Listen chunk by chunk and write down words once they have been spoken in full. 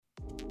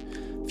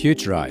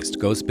Futurized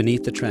goes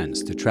beneath the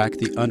trends to track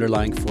the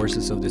underlying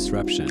forces of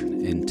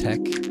disruption in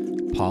tech,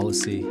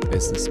 policy,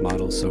 business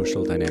models,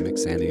 social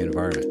dynamics, and the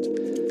environment.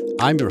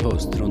 I'm your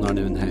host, Trond Arne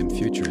Undheim,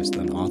 futurist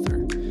and author.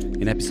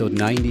 In episode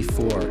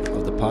 94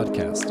 of the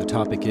podcast, the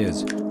topic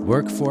is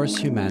Workforce,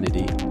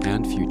 Humanity,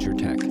 and Future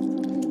Tech.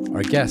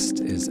 Our guest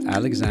is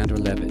Alexandra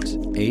Levitt,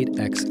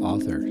 8X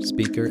author,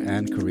 speaker,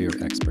 and career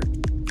expert.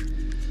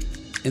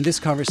 In this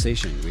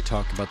conversation, we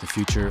talk about the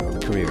future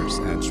of careers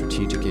and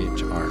strategic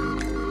HR.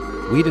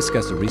 We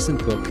discuss a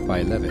recent book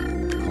by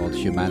Levitt called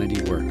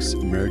Humanity Works,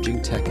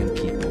 Merging Tech and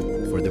People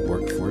for the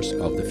Workforce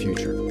of the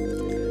Future.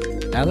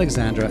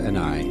 Alexandra and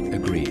I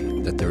agree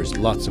that there is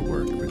lots of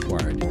work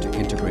required to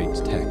integrate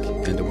tech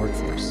in the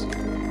workforce.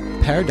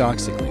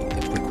 Paradoxically,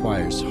 it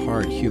requires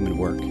hard human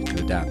work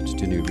to adapt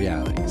to new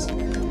realities.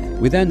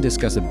 We then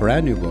discuss a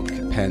brand new book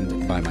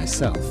penned by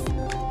myself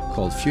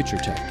called Future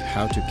Tech,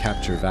 How to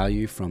Capture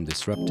Value from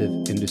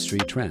Disruptive Industry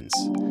Trends,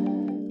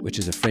 which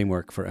is a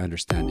framework for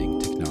understanding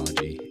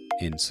technology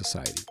in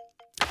society.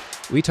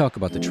 We talk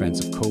about the trends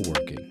of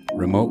co-working,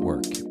 remote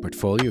work,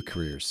 portfolio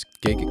careers,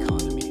 gig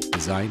economy,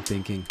 design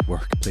thinking,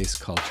 workplace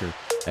culture,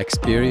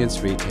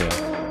 experience retail,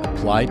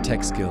 applied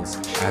tech skills,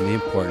 and the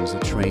importance of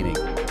training.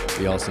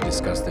 We also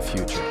discuss the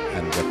future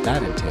and what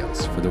that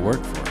entails for the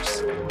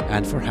workforce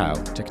and for how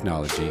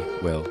technology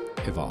will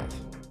evolve.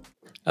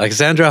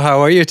 Alexandra,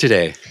 how are you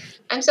today?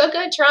 I'm so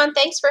good, Tron.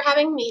 Thanks for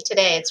having me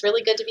today. It's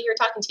really good to be here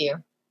talking to you.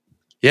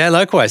 Yeah,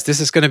 likewise. This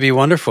is going to be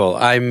wonderful.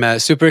 I'm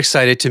super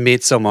excited to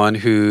meet someone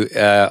who,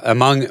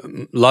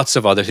 among lots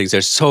of other things,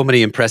 there's so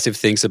many impressive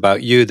things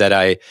about you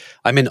that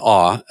I'm in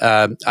awe.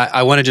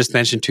 I want to just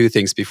mention two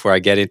things before I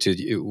get into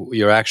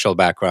your actual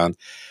background.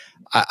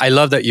 I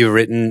love that you've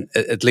written,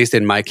 at least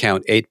in my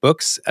count, 8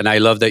 books, and I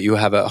love that you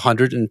have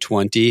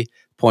 120.3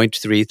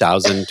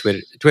 thousand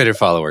Twitter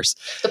followers.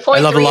 I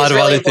love a lot of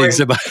really other important. things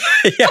about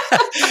yeah,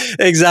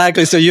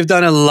 exactly. So you've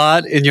done a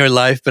lot in your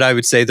life, but I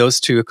would say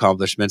those two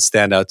accomplishments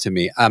stand out to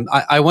me.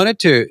 I wanted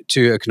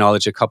to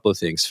acknowledge a couple of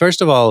things.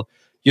 First of all,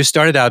 you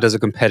started out as a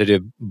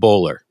competitive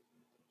bowler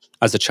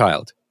as a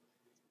child.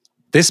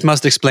 This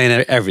must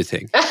explain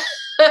everything.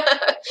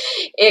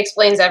 It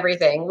explains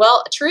everything.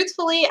 Well,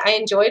 truthfully, I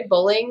enjoyed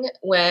bowling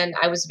when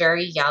I was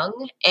very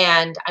young,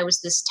 and I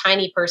was this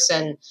tiny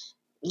person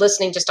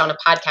listening just on a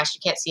podcast. You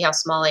can't see how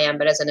small I am,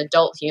 but as an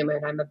adult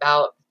human, I'm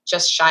about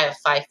just shy of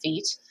 5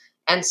 feet.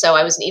 And so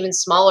I was an even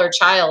smaller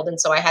child. And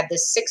so I had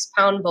this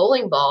 6-pound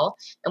bowling ball.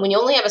 And when you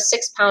only have a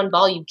 6-pound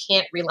ball, you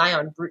can't rely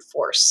on brute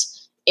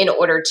force in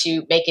order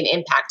to make an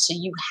impact. So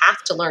you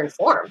have to learn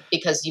form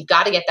because you've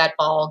got to get that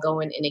ball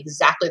going in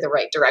exactly the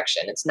right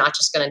direction. It's not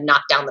just going to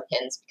knock down the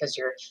pins because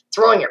you're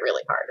throwing it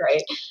really hard,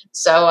 right?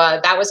 So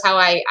that was how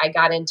I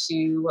got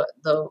into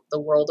the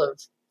world of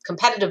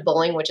competitive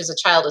bowling, which as a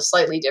child is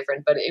slightly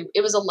different, but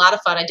it was a lot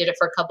of fun. I did it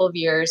for a couple of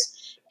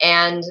years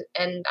and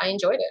I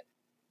enjoyed it.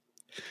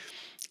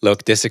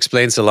 Look, this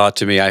explains a lot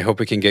to me. I hope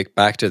we can get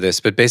back to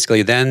this. But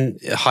basically then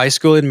high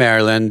school in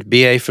Maryland,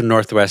 BA from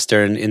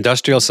Northwestern,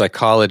 industrial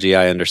psychology,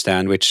 I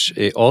understand, which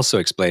it also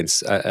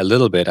explains a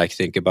little bit, I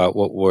think, about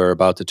what we're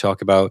about to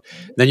talk about.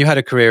 Then you had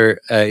a career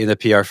in the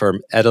PR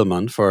firm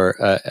Edelman for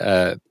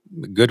a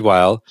good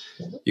while.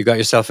 You got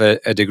yourself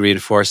a degree in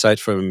foresight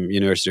from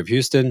University of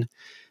Houston.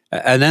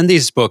 And then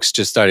these books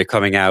just started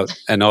coming out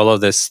and all of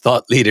this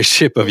thought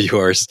leadership of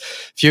yours,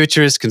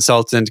 futurist,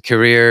 consultant,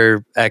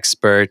 career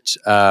expert,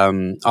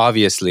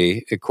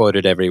 obviously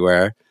quoted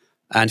everywhere,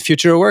 and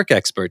future work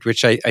expert,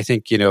 which I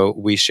think,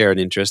 we share an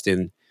interest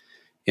in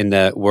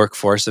the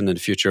workforce and in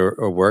the future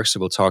of work.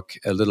 So we'll talk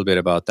a little bit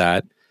about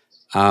that.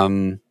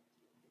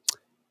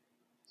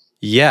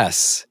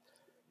 Yes.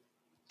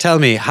 Tell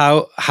me,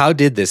 how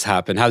did this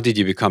happen? How did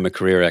you become a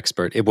career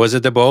expert? Was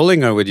it the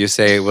bowling, or would you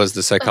say it was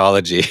the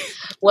psychology?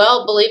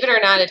 Well, believe it or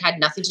not, it had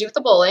nothing to do with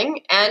the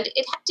bowling, and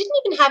it didn't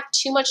even have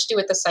too much to do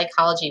with the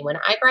psychology. When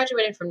I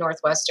graduated from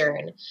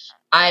Northwestern,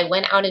 I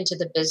went out into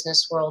the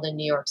business world in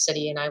New York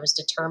City, and I was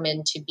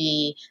determined to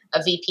be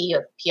a VP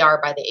of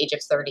PR by the age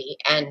of 30.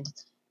 And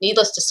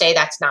needless to say,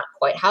 that's not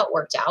quite how it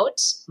worked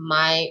out.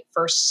 My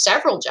first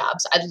several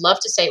jobs, I'd love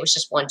to say it was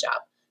just one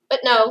job. But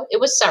no, it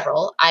was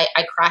several. I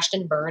crashed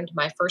and burned.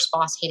 My first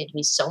boss hated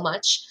me so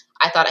much.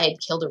 I thought I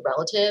had killed a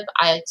relative.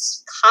 I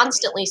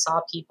constantly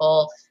saw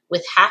people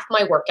with half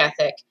my work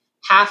ethic,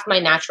 half my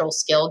natural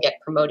skill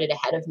get promoted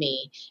ahead of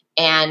me.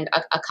 And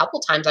a couple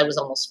times I was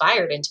almost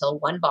fired until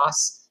one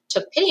boss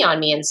took pity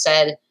on me and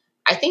said,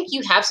 I think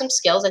you have some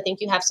skills. I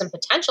think you have some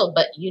potential,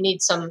 but you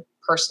need some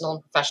personal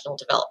and professional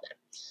development.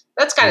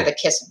 That's kind of the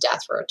kiss of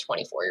death for a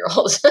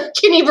 24-year-old.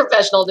 You need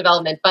professional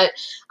development. But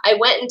I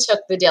went and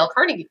took the Dale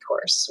Carnegie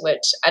course,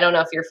 which I don't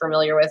know if you're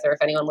familiar with or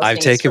if anyone listening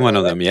I've taken one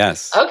of them,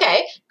 yes.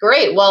 Okay,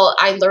 great. Well,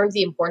 I learned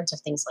the importance of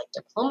things like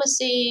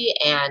diplomacy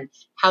and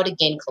how to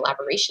gain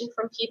collaboration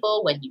from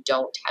people when you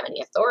don't have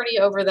any authority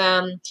over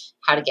them,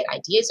 how to get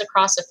ideas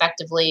across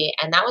effectively.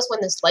 And that was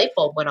when this light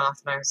bulb went off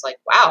and I was like,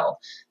 wow,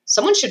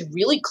 someone should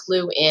really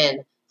clue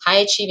in high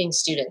achieving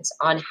students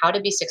on how to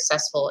be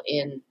successful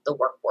in the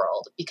work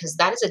world, because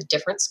that is a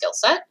different skill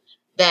set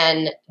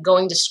than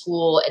going to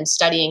school and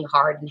studying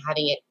hard and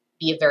having it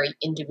be a very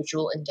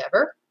individual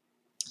endeavor.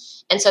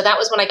 And so that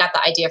was when I got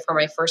the idea for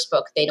my first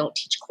book, They Don't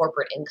Teach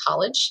Corporate in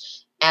College.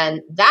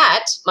 And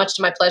that, much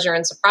to my pleasure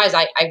and surprise,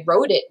 I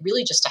wrote it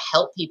really just to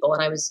help people.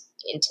 And I was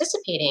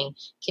anticipating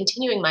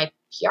continuing my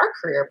PR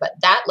career, but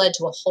that led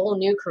to a whole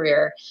new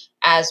career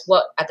as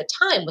what at the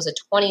time was a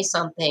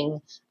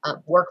 20-something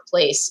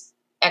workplace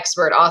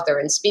expert, author,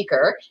 and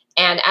speaker.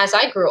 And as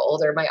I grew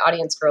older, my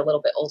audience grew a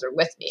little bit older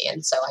with me.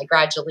 And so I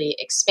gradually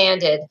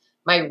expanded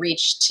my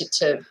reach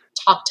to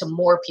talk to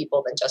more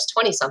people than just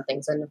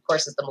 20-somethings. And of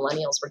course, as the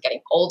millennials were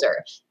getting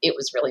older, it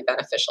was really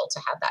beneficial to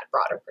have that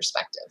broader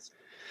perspective.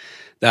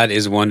 That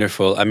is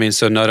wonderful. I mean,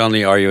 so not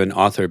only are you an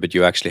author, but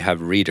you actually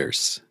have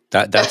readers.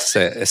 That's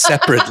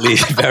separately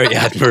very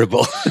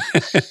admirable.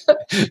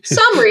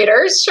 Some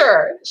readers,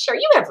 sure.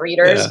 You have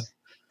readers. Yeah.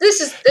 This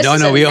is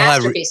we all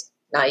masterpiece.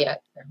 Not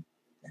yet. No.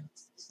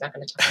 Not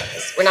going to talk about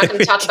this. We're not going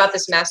to talk about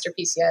this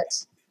masterpiece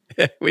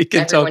yet. We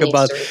can talk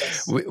about.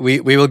 We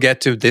will get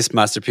to this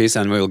masterpiece,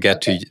 and we will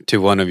get to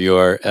one of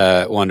your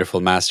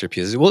wonderful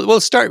masterpieces.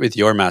 We'll start with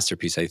your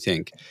masterpiece, I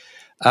think.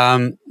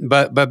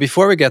 But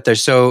before we get there,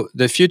 so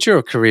the future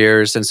of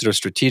careers and sort of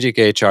strategic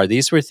HR,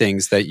 these were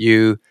things that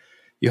you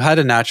had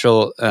a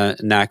natural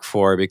knack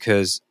for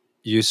because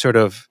you sort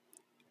of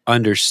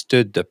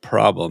understood the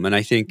problem, and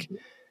I think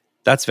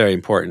that's very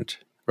important,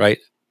 right?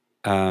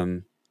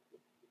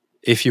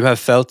 If you have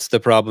felt the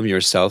problem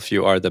yourself,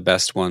 you are the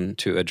best one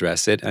to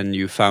address it, and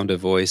you found a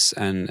voice,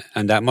 and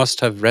that must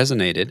have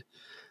resonated.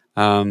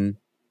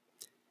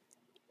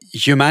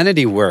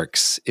 Humanity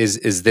Works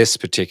is this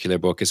particular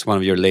book. It's one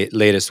of your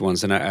latest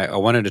ones, and I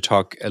wanted to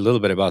talk a little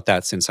bit about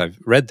that since I've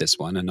read this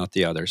one and not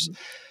the others.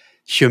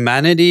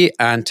 Humanity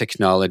and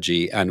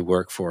technology and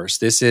workforce.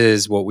 This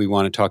is what we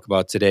want to talk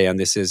about today, and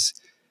this is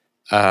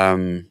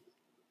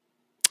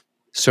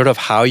sort of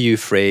how you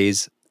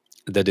phrase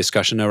the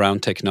discussion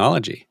around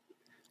technology.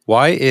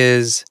 Why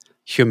is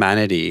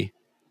humanity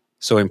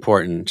so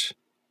important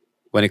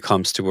when it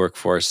comes to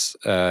workforce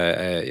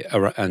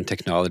and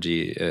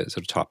technology sort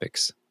of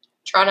topics?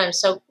 Trond, I'm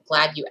so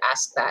glad you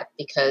asked that,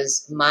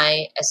 because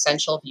my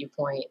essential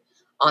viewpoint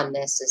on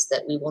this is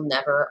that we will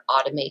never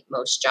automate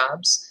most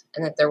jobs,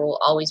 and that there will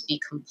always be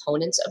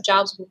components of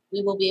jobs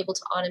we will be able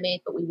to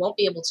automate, but we won't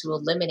be able to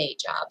eliminate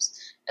jobs.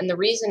 And the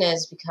reason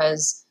is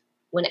because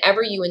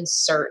whenever you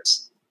insert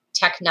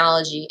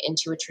technology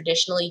into a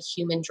traditionally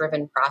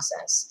human-driven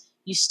process,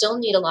 you still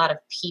need a lot of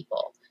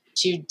people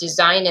to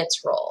design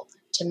its role,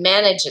 to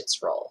manage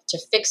its role, to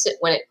fix it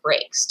when it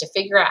breaks, to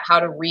figure out how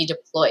to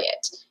redeploy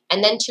it,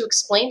 and then to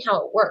explain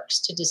how it works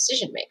to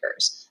decision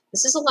makers.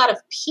 This is a lot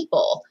of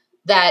people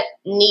that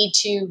need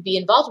to be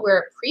involved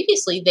where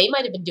previously they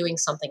might have been doing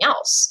something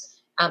else.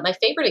 My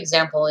favorite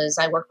example is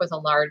I work with a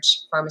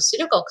large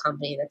pharmaceutical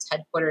company that's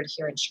headquartered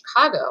here in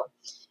Chicago,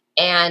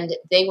 and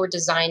they were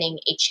designing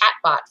a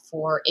chatbot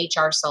for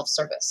HR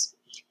self-service.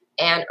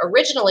 And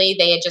originally,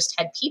 they had just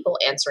had people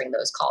answering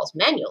those calls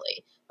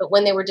manually. But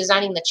when they were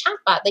designing the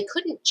chatbot, they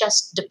couldn't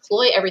just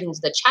deploy everything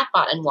to the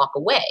chatbot and walk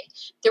away.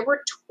 There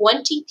were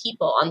 20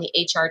 people on the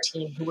HR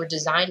team who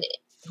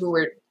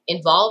were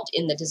involved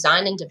in the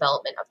design and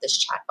development of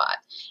this chatbot.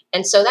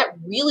 And so that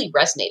really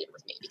resonated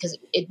with me, because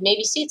it made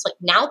me see it's like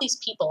now these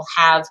people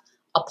have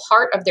a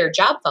part of their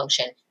job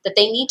function that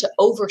they need to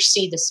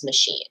oversee this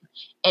machine.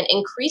 And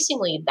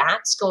increasingly,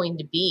 that's going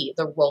to be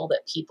the role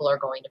that people are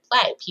going to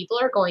play. People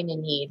are going to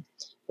need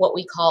what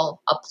we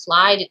call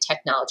applied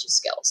technology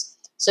skills.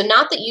 So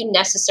not that you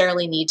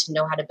necessarily need to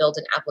know how to build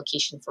an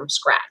application from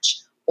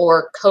scratch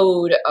or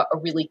code a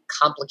really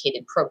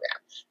complicated program,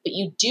 but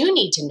you do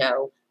need to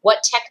know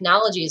what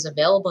technology is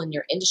available in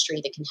your industry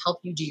that can help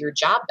you do your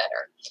job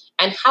better,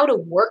 and how to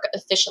work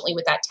efficiently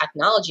with that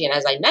technology. And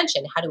as I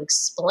mentioned, how to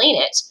explain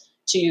it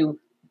to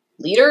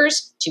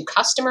leaders, to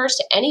customers,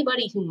 to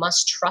anybody who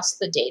must trust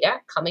the data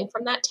coming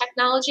from that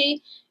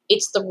technology.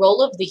 It's the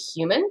role of the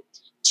human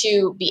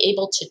to be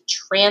able to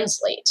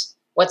translate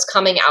what's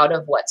coming out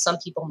of what some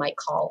people might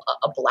call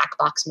a black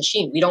box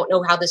machine. We don't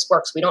know how this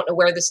works. We don't know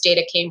where this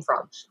data came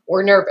from.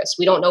 We're nervous.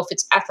 We don't know if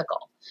it's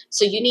ethical.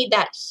 So you need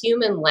that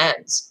human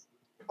lens.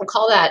 We'll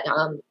call that,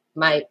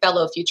 my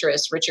fellow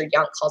futurist Richard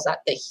Young calls that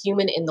the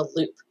human in the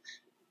loop.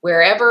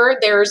 Wherever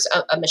there's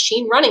a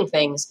machine running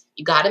things,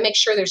 you got to make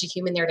sure there's a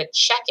human there to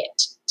check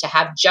it, to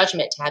have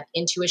judgment, to have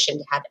intuition,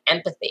 to have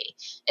empathy,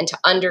 and to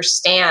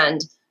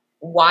understand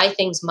why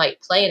things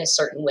might play in a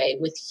certain way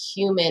with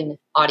human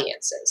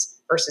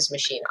audiences versus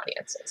machine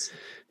audiences.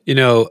 You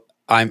know,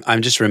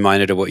 I'm just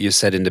reminded of what you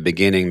said in the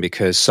beginning,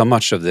 because so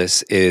much of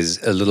this is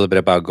a little bit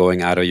about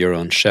going out of your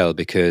own shell,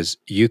 because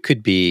you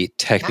could be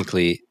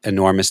technically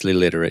enormously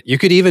literate. You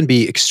could even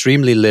be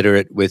extremely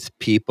literate with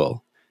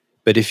people.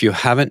 But if you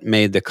haven't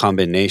made the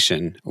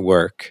combination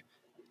work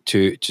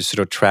to sort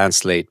of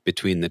translate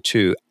between the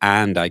two,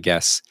 and I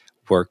guess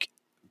work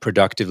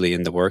productively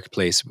in the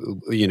workplace,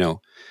 you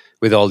know,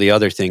 with all the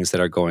other things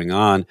that are going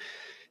on,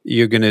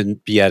 you're going to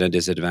be at a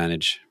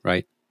disadvantage,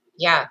 right?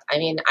 Yeah, I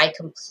mean, I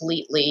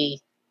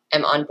completely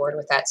am on board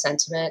with that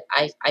sentiment.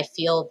 I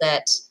feel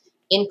that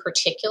in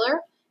particular,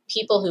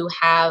 people who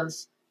have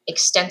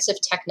extensive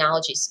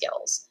technology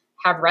skills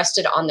have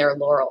rested on their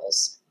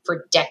laurels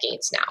for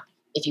decades now.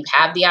 If you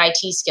have the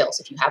IT skills,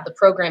 if you have the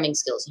programming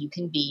skills, you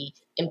can be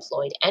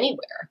employed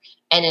anywhere.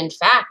 And in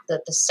fact,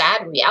 the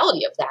sad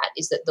reality of that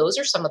is that those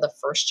are some of the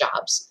first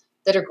jobs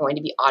that are going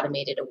to be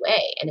automated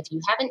away. And if you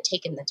haven't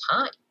taken the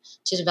time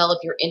to develop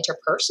your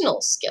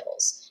interpersonal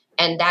skills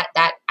and that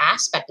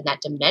aspect and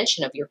that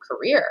dimension of your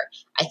career,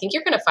 I think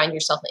you're going to find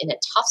yourself in a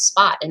tough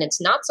spot. And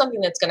it's not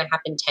something that's going to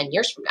happen 10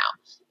 years from now.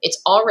 It's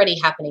already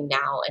happening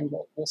now and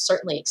will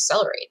certainly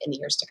accelerate in the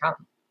years to come.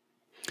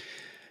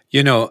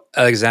 You know,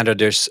 Alexandra,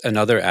 there's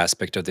another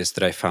aspect of this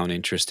that I found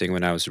interesting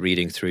when I was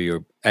reading through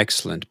your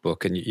excellent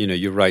book. And you know,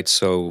 you write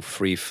so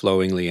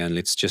free-flowingly, and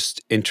it's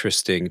just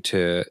interesting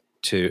to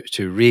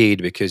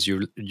read because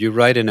you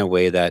write in a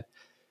way that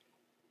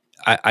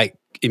I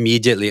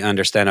immediately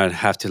understand. I'd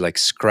have to like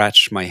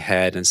scratch my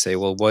head and say,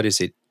 well, what is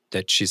it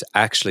that she's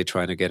actually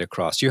trying to get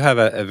across? You have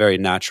a very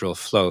natural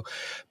flow.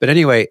 But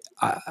anyway,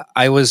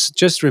 I was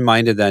just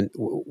reminded that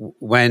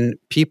when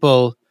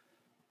people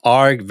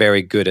are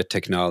very good at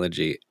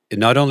technology,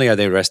 not only are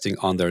they resting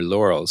on their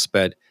laurels,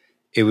 but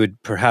it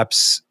would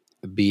perhaps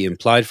be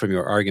implied from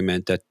your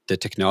argument that the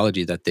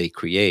technology that they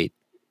create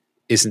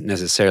isn't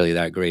necessarily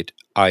that great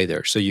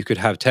either. So you could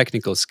have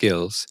technical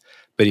skills,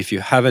 but if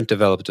you haven't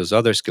developed those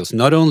other skills,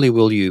 not only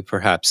will you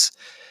perhaps,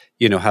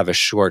 you know, have a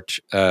short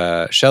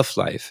shelf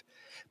life,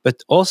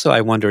 but also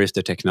I wonder if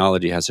the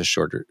technology has a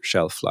shorter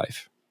shelf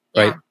life,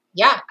 right?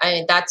 Yeah. I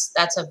mean, that's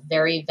a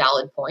very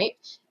valid point,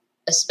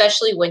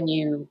 especially when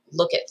you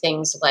look at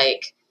things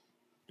like,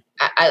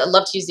 I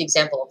love to use the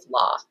example of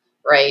law,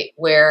 right?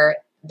 Where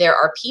there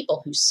are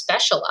people who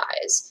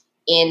specialize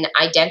in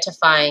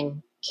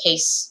identifying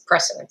case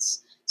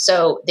precedents.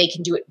 So they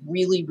can do it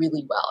really,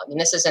 really well. I mean,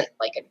 this isn't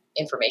like an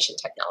information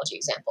technology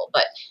example,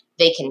 but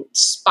they can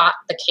spot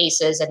the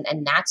cases, and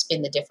that's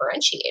been the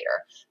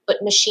differentiator.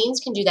 But machines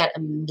can do that a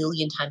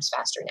million times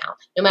faster now.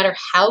 No matter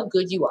how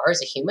good you are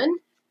as a human,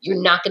 you're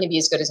not going to be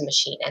as good as a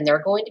machine. And there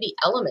are going to be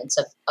elements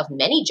of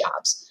many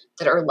jobs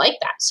that are like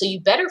that. So you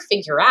better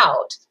figure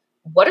out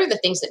what are the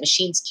things that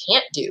machines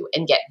can't do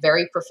and get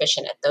very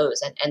proficient at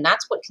those. And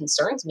that's what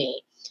concerns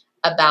me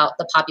about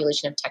the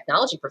population of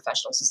technology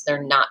professionals is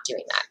they're not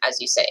doing that. As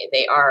you say,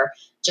 they are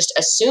just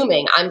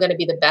assuming I'm going to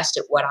be the best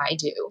at what I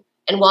do.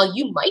 And while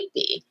you might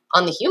be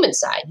on the human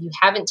side, you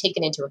haven't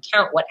taken into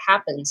account what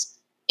happens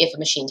if a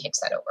machine takes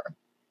that over.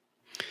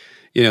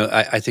 You know,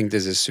 I think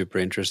this is super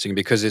interesting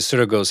because it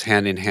sort of goes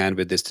hand in hand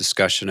with this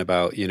discussion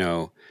about, you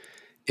know,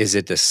 is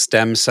it the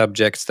STEM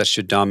subjects that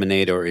should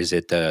dominate, or is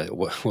it the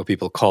what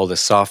people call the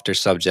softer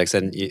subjects?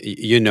 And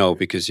you know,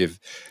 because you've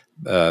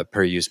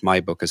perused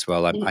my book as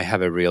well, I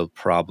have a real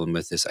problem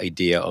with this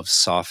idea of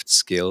soft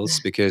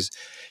skills because,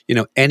 you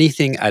know,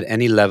 anything at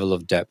any level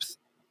of depth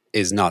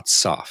is not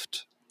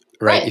soft.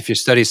 Right. If you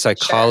study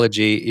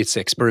psychology, sure, it's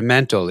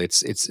experimental.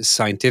 It's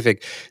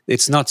scientific.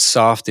 It's not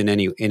soft in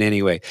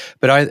any way.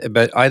 But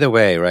either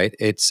way, right?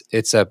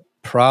 It's a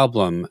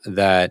problem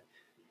that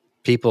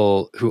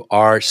people who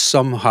are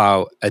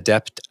somehow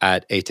adept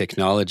at a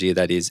technology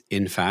that is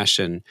in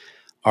fashion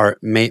are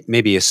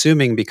maybe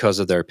assuming because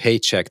of their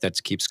paycheck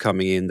that keeps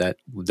coming in that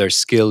their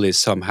skill is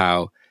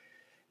somehow,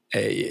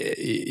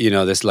 you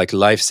know, this like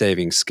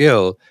life-saving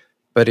skill.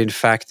 But in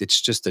fact,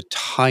 it's just a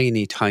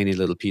tiny, tiny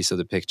little piece of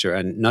the picture.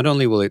 And not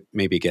only will it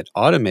maybe get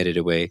automated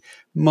away,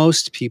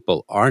 most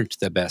people aren't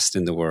the best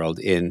in the world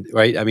in,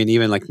 right? I mean,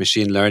 even like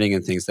machine learning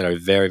and things that are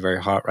very,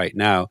 very hot right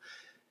now,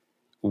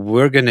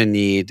 we're going to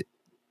need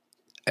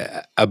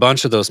a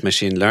bunch of those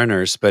machine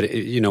learners, but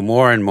you know,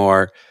 more and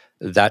more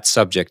that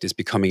subject is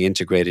becoming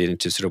integrated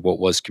into sort of what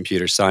was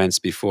computer science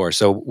before.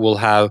 So we'll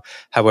have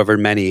however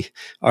many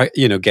are,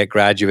 you know, get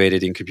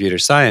graduated in computer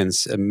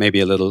science, maybe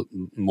a little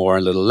more,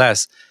 a little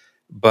less,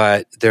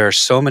 but there are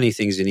so many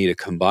things you need to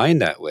combine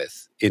that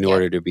with in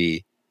order to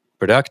be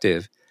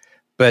productive.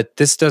 But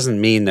this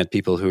doesn't mean that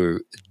people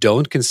who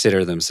don't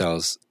consider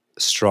themselves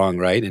strong,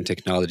 right, in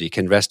technology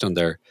can rest on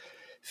their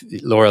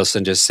laurels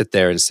and just sit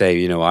there and say,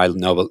 you know, I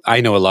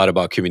know a lot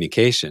about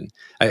communication.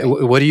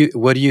 What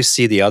do you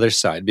see the other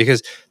side?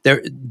 Because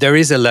there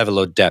is a level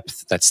of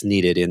depth that's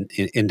needed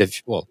in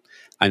the, well,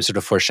 I'm sort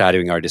of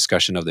foreshadowing our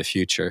discussion of the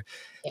future.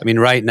 I mean,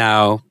 right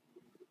now,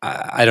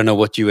 I don't know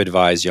what you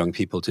advise young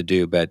people to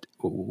do, but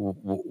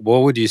what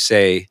would you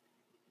say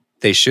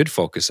they should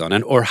focus on,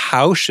 and or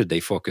how should they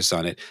focus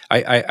on it?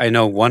 I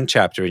know one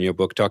chapter in your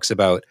book talks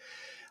about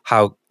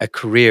how a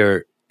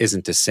career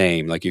isn't the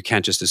same. Like you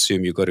can't just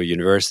assume you go to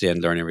university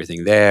and learn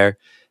everything there.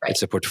 Right.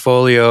 It's a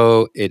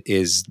portfolio. It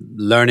is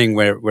learning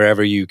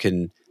wherever you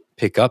can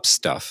pick up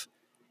stuff.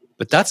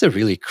 But that's a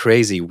really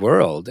crazy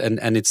world,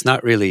 and it's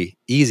not really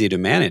easy to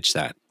manage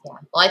that. Yeah.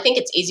 Well, I think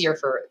it's easier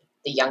for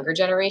the younger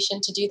generation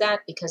to do that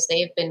because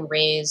they've been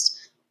raised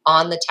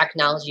on the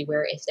technology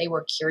where if they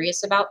were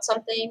curious about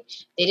something,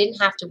 they didn't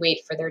have to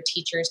wait for their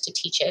teachers to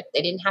teach it.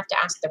 They didn't have to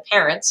ask their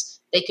parents.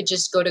 They could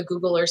just go to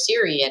Google or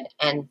Siri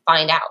and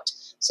find out.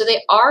 So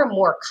they are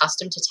more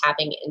accustomed to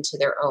tapping into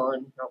their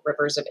own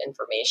rivers of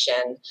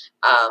information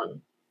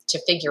to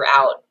figure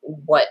out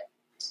what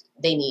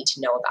they need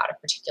to know about a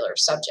particular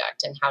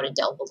subject and how to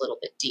delve a little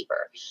bit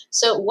deeper.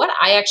 So what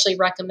I actually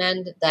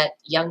recommend that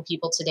young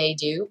people today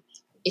do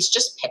is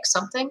just pick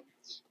something.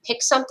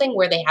 Pick something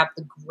where they have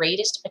the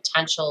greatest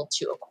potential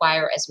to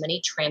acquire as many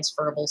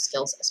transferable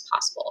skills as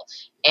possible.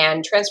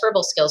 And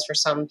transferable skills, for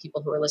some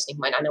people who are listening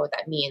who might not know what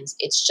that means,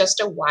 it's just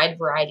a wide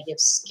variety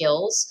of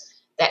skills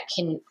that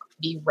can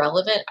be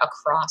relevant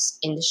across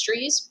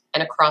industries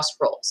and across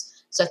roles.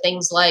 So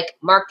things like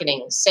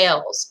marketing,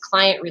 sales,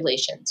 client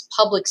relations,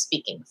 public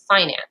speaking,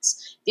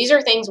 finance. These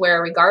are things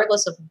where,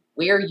 regardless of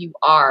where you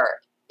are,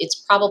 it's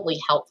probably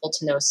helpful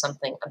to know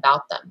something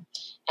about them.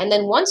 And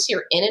then once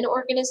you're in an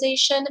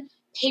organization,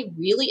 pay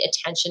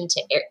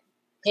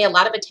a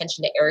lot of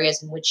attention to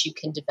areas in which you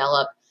can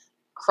develop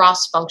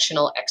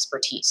cross-functional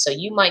expertise. So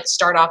you might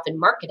start off in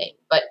marketing,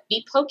 but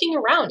be poking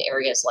around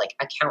areas like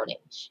accounting,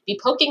 be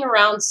poking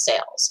around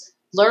sales,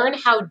 learn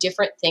how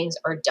different things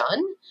are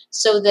done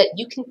so that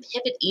you can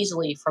pivot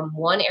easily from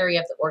one area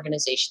of the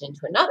organization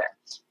into another.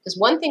 Because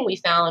one thing we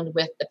found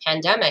with the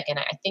pandemic, and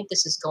I think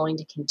this is going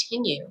to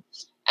continue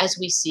as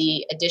we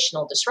see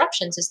additional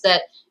disruptions, is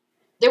that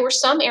there were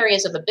some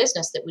areas of a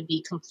business that would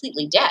be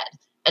completely dead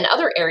and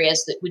other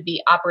areas that would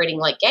be operating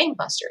like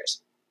gangbusters.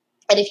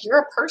 And if you're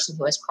a person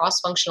who has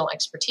cross-functional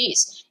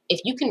expertise, if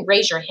you can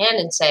raise your hand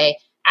and say,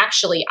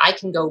 actually, I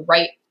can go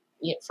right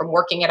from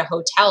working at a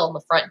hotel on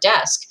the front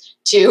desk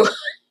to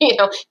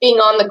being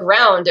on the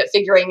ground at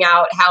figuring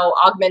out how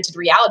augmented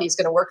reality is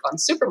going to work on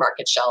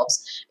supermarket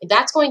shelves,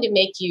 that's going to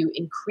make you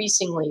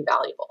increasingly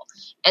valuable.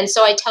 And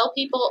so I tell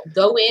people,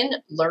 go in,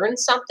 learn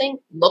something,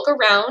 look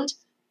around,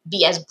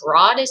 be as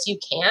broad as you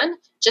can.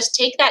 Just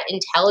take that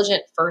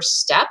intelligent first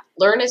step,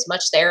 learn as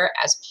much there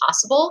as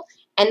possible,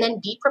 and then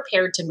be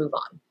prepared to move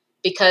on.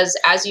 Because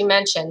as you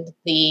mentioned,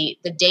 the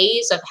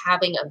days of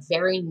having a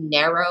very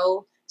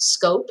narrow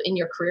scope in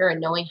your career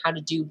and knowing how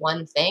to do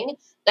one thing,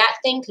 that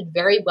thing could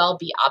very well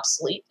be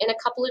obsolete in a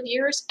couple of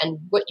years. And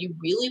what you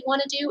really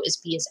want to do is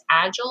be as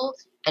agile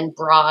and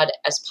broad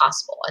as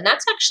possible. And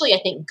that's actually, I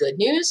think, good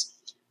news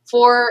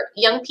for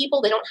young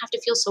people. They don't have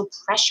to feel so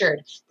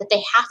pressured that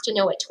they have to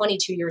know at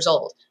 22 years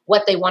old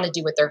what they want to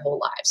do with their whole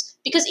lives.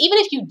 Because even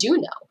if you do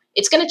know,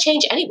 it's going to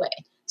change anyway.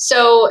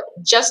 So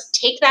just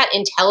take that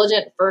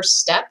intelligent first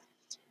step.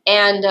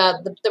 And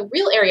the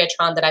real area,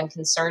 Tron, that I'm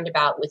concerned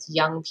about with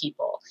young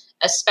people,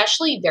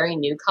 especially very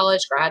new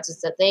college grads,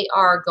 is that they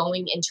are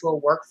going into a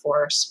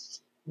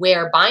workforce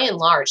where, by and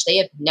large, they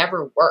have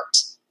never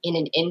worked in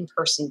an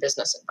in-person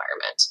business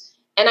environment.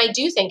 And I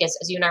do think, as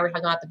you and I were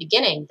talking about at the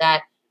beginning,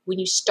 that when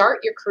you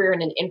start your career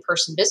in an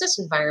in-person business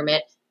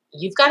environment,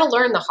 you've got to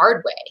learn the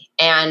hard way.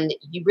 And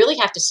you really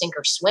have to sink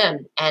or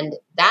swim. And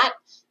that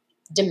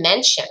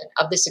dimension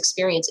of this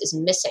experience is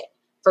missing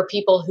for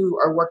people who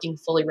are working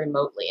fully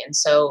remotely. And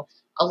so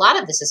a lot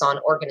of this is on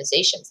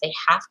organizations. They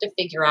have to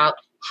figure out,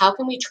 how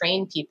can we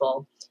train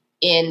people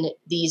in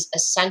these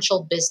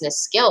essential business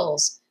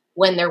skills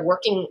when they're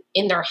working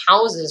in their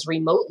houses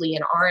remotely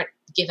and aren't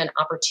given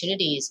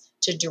opportunities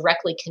to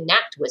directly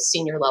connect with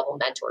senior level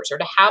mentors or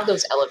to have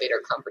those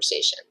elevator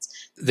conversations.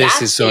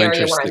 This is so the area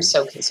interesting. where I'm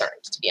so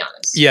concerned, to be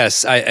honest.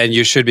 Yes, and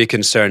you should be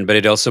concerned, but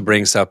it also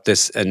brings up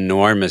this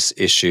enormous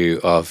issue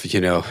of,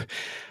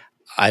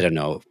 I don't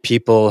know,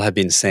 people have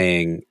been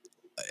saying,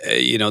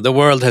 the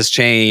world has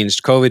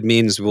changed. COVID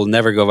means we'll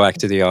never go back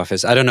to the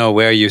office. I don't know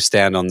where you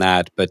stand on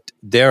that, but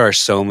there are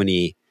so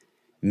many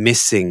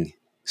missing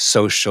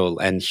social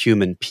and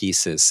human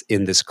pieces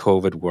in this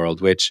COVID world,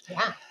 which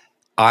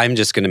I'm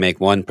just going to make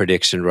one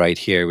prediction right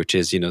here, which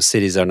is,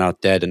 cities are not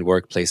dead and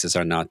workplaces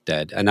are not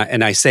dead.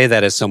 And I say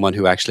that as someone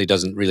who actually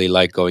doesn't really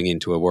like going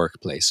into a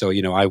workplace. So,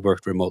 I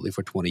worked remotely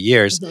for 20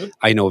 years. Mm-hmm.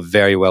 I know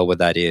very well what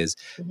that is.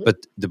 Mm-hmm. But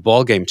the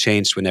ball game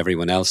changed when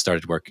everyone else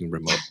started working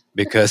remote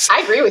because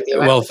I agree with you.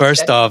 Well,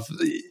 first off,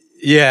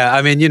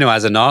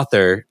 as an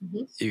author,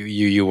 mm-hmm.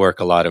 you work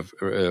a lot of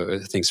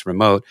things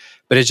remote,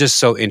 but it's just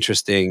so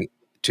interesting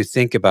to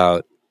think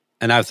about.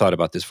 And I've thought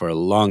about this for a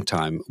long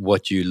time,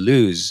 what you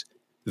lose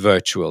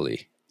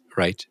virtually,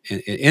 right?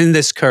 In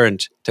this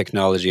current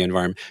technology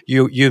environment,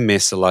 you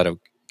miss a lot of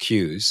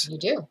cues. You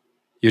do.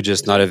 You're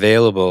just not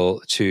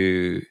available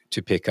to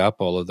pick up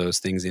all of those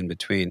things in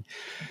between.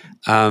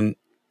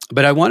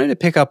 But I wanted to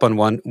pick up on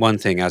one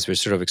thing as we're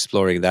sort of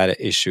exploring that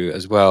issue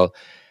as well.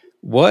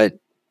 What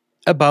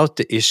about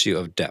the issue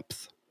of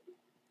depth?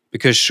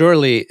 Because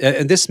surely,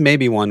 and this may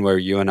be one where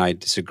you and I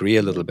disagree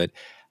a little bit,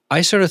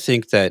 I sort of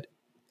think that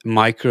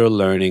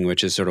micro-learning,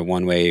 which is sort of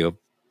one way of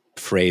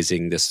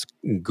phrasing this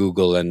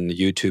Google and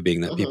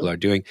YouTubing that mm-hmm. people are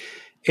doing,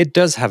 it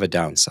does have a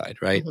downside,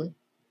 right? Mm-hmm.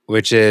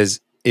 Which is,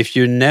 if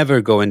you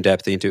never go in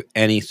depth into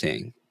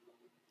anything,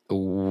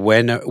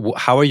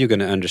 how are you going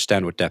to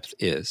understand what depth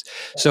is?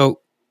 Yeah.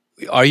 So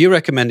are you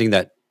recommending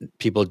that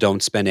people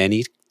don't spend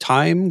any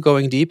time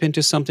going deep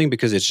into something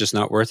because it's just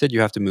not worth it?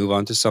 You have to move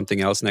on to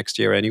something else next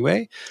year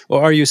anyway?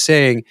 Or are you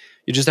saying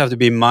you just have to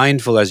be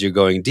mindful as you're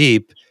going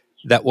deep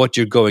that what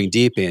you're going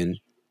deep in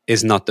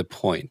is not the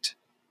point?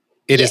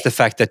 It is the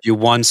fact that you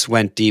once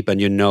went deep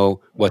and you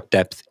know what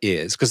depth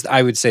is. Because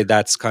I would say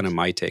that's kind of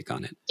my take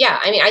on it. Yeah,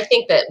 I mean, I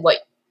think that what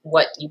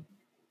what you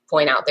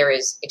point out there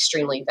is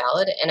extremely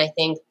valid. And I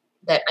think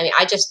that,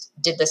 I just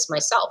did this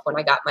myself when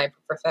I got my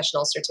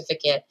professional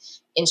certificate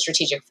in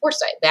strategic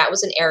foresight. That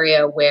was an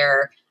area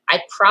where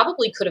I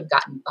probably could have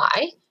gotten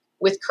by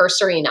with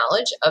cursory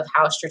knowledge of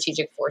how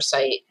strategic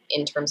foresight,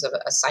 in terms of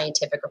a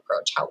scientific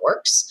approach, how it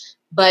works.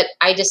 But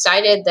I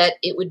decided that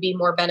it would be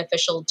more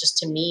beneficial just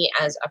to me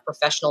as a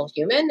professional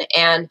human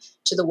and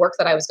to the work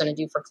that I was going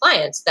to do for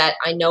clients, that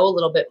I know a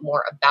little bit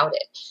more about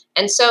it.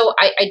 And so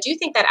I do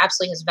think that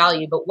absolutely has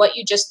value. But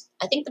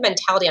I think the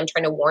mentality I'm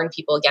trying to warn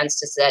people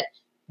against is that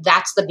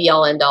that's the be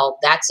all end all.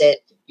 That's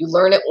it. You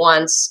learn it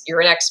once,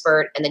 you're an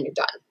expert, and then you're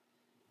done.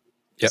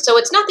 Yep. So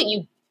it's not that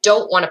you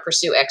don't want to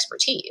pursue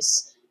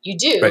expertise. You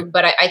do, right.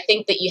 But I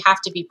think that you have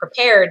to be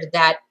prepared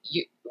that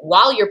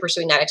while you're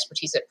pursuing that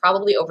expertise, that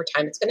probably over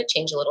time it's going to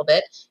change a little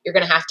bit. You're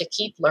going to have to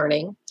keep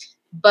learning.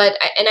 And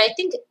I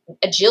think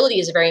agility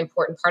is a very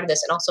important part of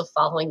this, and also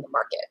following the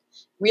market.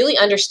 Really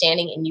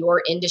understanding in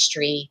your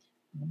industry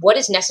what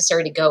is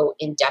necessary to go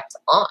in depth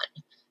on.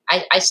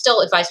 I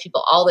still advise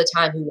people all the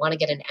time who want to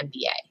get an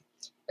MBA.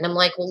 And I'm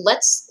like, well,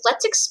 let's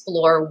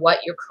explore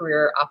what your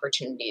career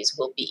opportunities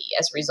will be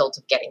as a result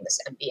of getting this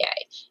MBA.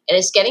 And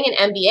is getting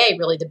an MBA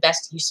really the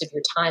best use of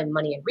your time,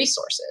 money, and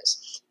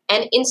resources?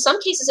 And in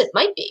some cases, it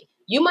might be.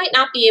 You might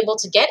not be able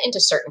to get into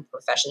certain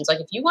professions. Like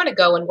if you want to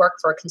go and work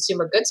for a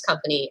consumer goods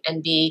company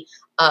and be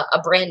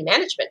a brand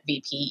management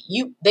VP,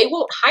 they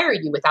won't hire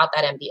you without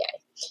that MBA.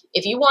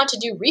 If you want to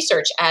do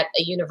research at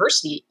a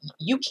university,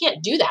 you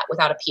can't do that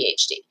without a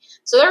PhD.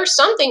 So there are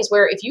some things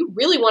where if you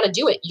really want to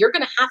do it, you're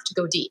going to have to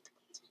go deep.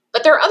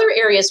 But there are other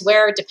areas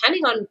where,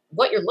 depending on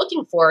what you're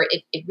looking for,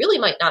 it really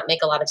might not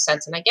make a lot of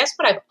sense. And I guess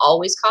what I've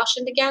always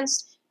cautioned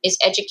against is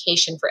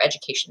education for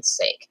education's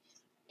sake.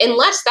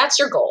 Unless that's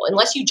your goal,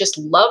 unless you just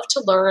love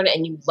to learn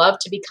and you love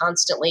to be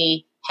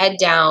constantly head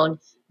down.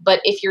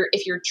 But if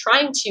you're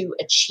trying to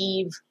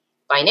achieve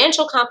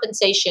financial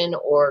compensation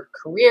or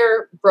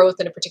career growth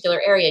in a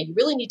particular area, you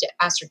really need to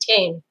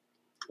ascertain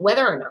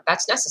whether or not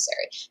that's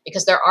necessary,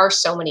 because there are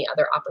so many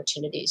other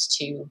opportunities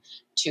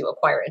to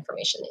acquire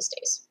information these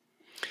days.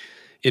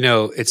 You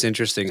know, it's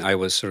interesting. I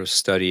was sort of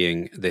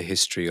studying the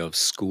history of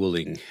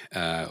schooling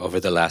over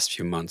the last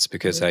few months,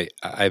 because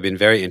I've been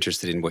very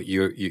interested in what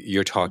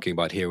you're talking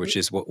about here, which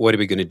is what are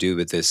we going to do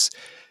with this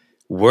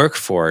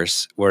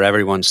workforce where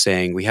everyone's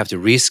saying we have to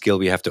reskill,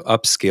 we have to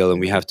upskill,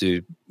 and we have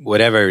to,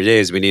 whatever it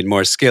is, we need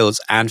more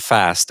skills and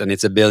fast. And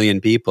it's 1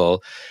 billion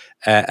people.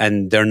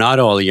 And they're not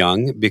all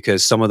young,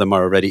 because some of them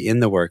are already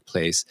in the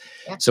workplace.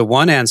 Yeah. So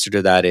one answer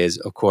to that is,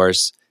 of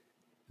course,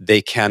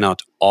 they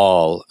cannot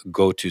all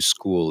go to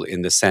school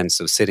in the sense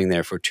of sitting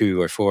there for 2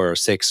 or 4 or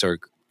 6 or,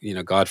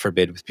 God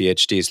forbid, with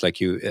PhDs, like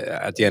you,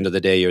 at the end of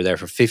the day, you're there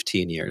for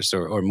 15 years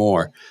or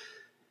more.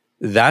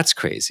 That's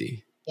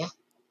crazy. Yeah.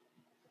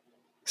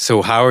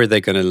 So how are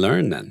they going to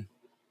learn then?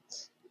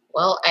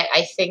 Well,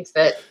 I think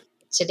that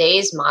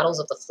today's models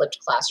of the flipped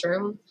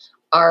classroom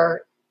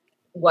are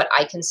what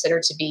I consider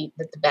to be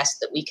the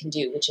best that we can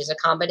do, which is a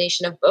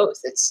combination of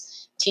both.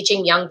 It's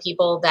teaching young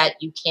people that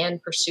you can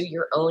pursue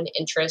your own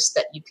interests,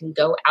 that you can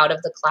go out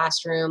of the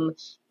classroom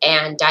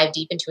and dive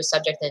deep into a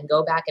subject and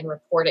go back and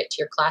report it to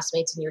your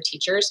classmates and your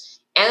teachers.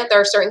 And that there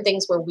are certain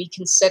things where we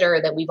consider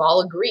that we've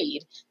all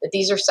agreed that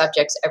these are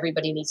subjects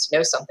everybody needs to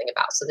know something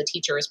about. So the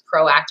teacher is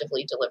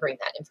proactively delivering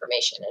that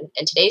information.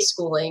 And today's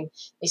schooling,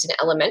 at least in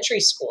elementary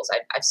schools,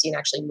 I've seen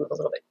actually move a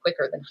little bit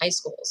quicker than high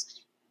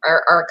schools,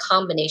 are a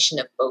combination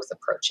of both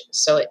approaches.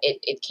 So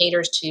it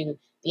caters to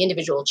the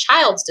individual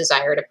child's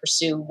desire to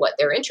pursue what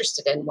they're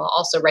interested in, while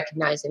also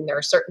recognizing there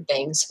are certain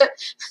things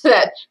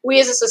that we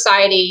as a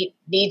society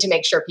need to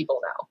make sure people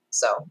know.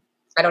 So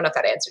I don't know if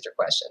that answered your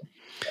question.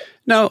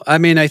 No, I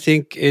mean, I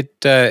think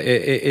it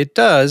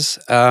does.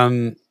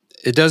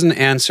 It doesn't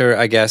answer,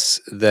 I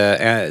guess,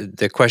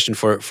 the question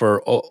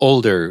for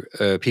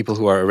older people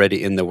who are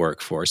already in the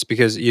workforce,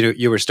 because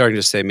you were starting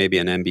to say maybe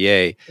an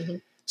MBA. Mm-hmm.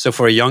 So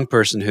for a young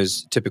person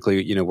who's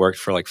typically, worked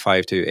for like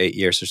 5 to 8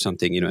 years or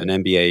something, an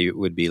MBA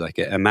would be like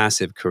a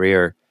massive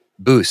career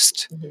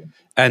boost. Mm-hmm.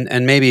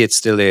 And maybe it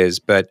still is,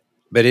 but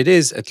it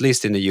is, at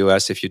least in the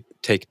US, if you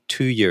take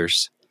 2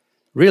 years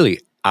really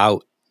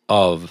out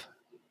of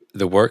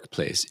the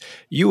workplace,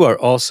 you are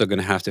also going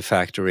to have to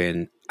factor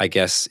in, I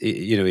guess,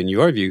 in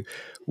your view,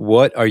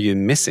 what are you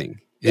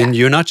missing? Yeah. And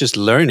you're not just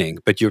learning,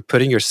 but you're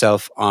putting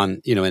yourself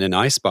on, in an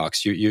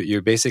icebox.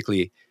 You're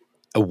basically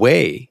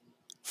away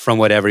from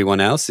what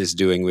everyone else is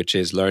doing, which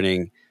is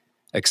learning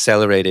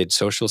accelerated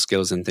social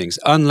skills and things,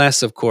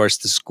 unless, of course,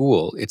 the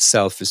school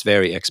itself is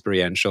very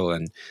experiential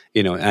and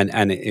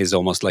and it is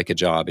almost like a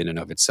job in and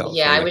of itself.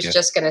 Yeah, I was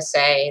just going to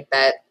say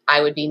that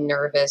I would be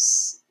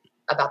nervous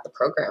about the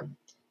program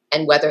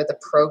and whether the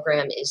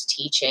program is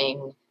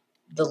teaching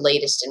the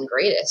latest and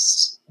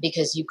greatest,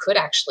 because you could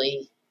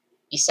actually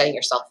be setting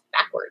yourself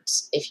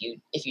backwards if you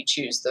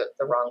choose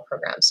the wrong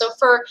program. So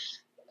for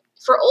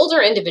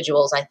older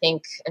individuals, I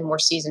think, and more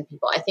seasoned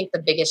people, I think the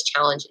biggest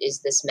challenge is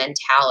this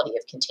mentality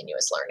of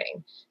continuous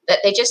learning, that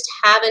they just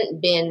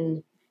haven't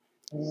been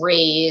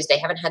raised, they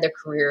haven't had their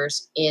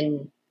careers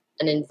in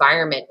an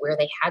environment where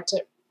they had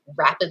to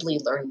rapidly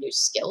learn new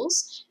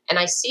skills. And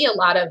I see a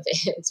lot of,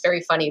 it's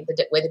very funny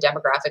the way the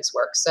demographics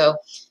work. So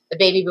the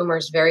baby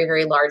boomers, very,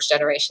 very large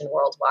generation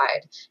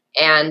worldwide.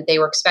 And they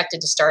were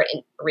expected to start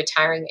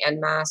retiring en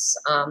masse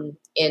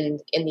in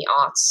the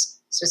aughts,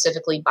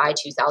 specifically by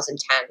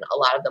 2010. A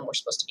lot of them were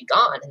supposed to be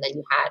gone. And then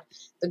you had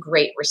the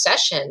Great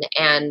Recession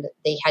and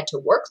they had to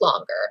work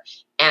longer.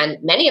 And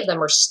many of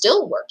them are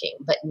still working.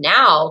 But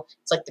now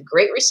it's like the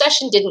Great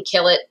Recession didn't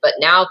kill it, but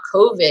now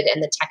COVID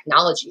and the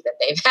technology that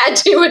they've had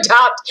to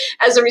adopt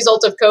as a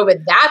result of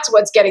COVID, that's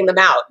what's getting them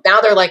out. Now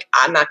they're like,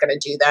 I'm not going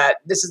to do that.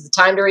 This is the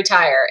time to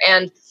retire.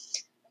 And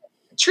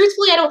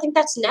truthfully, I don't think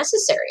that's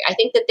necessary. I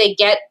think that they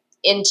get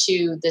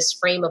into this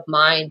frame of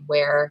mind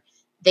where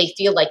they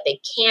feel like they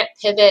can't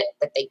pivot,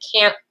 that they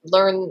can't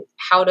learn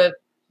how to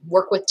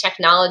work with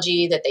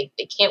technology, that they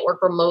can't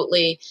work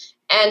remotely.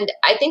 And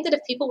I think that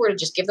if people were to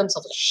just give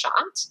themselves a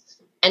shot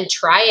and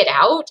try it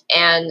out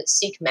and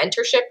seek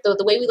mentorship,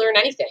 the way we learn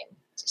anything,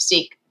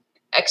 seek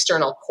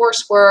external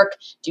coursework,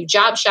 do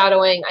job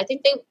shadowing, I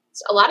think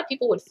a lot of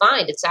people would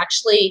find it's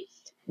actually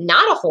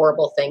not a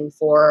horrible thing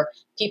for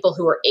people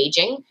who are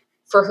aging,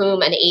 for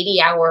whom an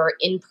 80-hour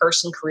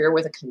in-person career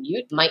with a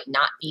commute might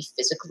not be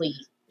physically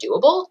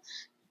doable,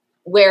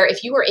 where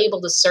if you were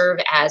able to serve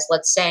as,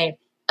 let's say,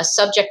 a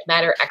subject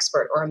matter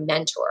expert or a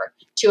mentor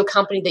to a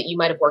company that you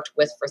might have worked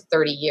with for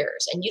 30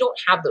 years, and you don't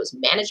have those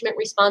management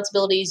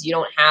responsibilities, you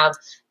don't have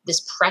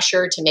this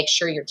pressure to make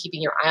sure you're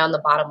keeping your eye on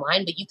the bottom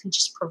line, but you can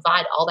just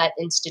provide all that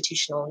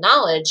institutional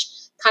knowledge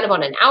kind of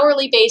on an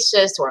hourly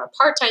basis or on a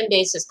part-time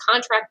basis,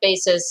 contract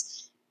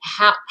basis,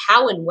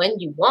 how and when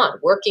you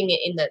want, working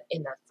in the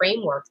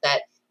framework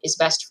that is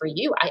best for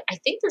you. I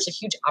think there's a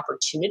huge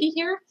opportunity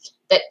here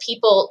that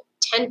people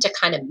tend to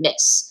kind of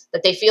miss,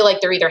 that they feel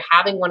like they're either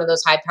having one of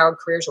those high-powered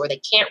careers or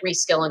they can't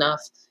reskill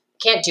enough,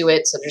 can't do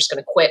it, so they're just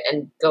going to quit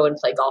and go and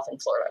play golf in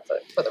Florida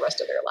for the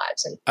rest of their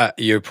lives. And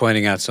you're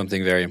pointing out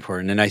something very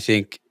important, and I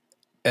think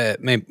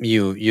maybe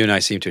you and I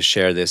seem to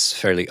share this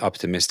fairly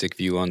optimistic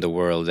view on the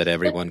world that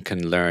everyone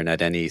can learn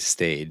at any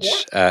stage.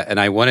 Yeah. And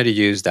I wanted to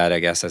use that, I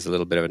guess, as a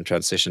little bit of a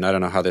transition. I don't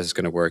know how this is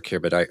going to work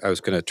here, but I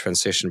was going to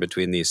transition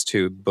between these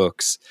two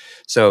books.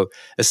 So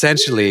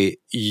essentially,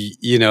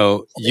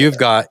 you've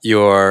got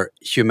your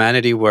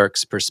Humanity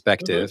Works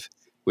perspective,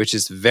 which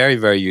is very,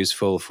 very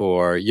useful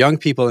for young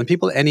people and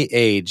people any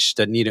age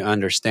that need to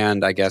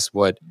understand, I guess,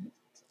 what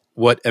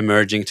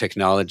emerging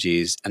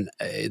technologies and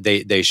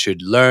they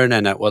should learn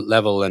and at what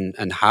level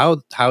and how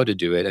to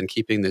do it, and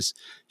keeping this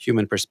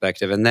human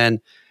perspective. And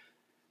then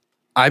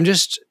I'm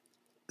just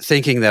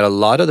thinking that a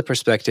lot of the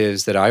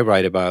perspectives that I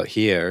write about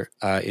here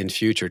in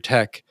Future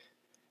Tech,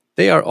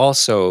 they are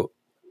also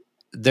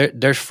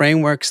they're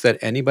frameworks that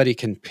anybody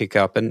can pick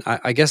up. And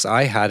I guess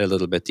I had a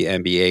little bit the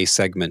MBA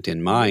segment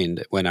in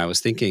mind when I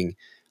was thinking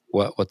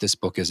what this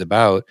book is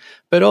about,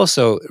 but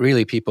also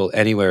really people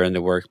anywhere in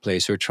the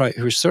workplace who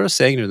are sort of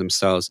saying to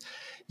themselves,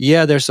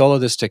 yeah, there's all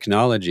of this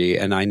technology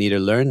and I need to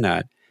learn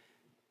that.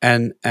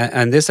 And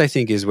this, I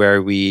think, is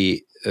where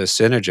we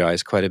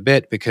synergize quite a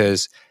bit,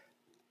 because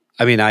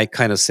I mean, I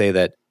kind of say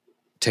that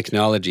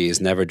technology is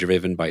never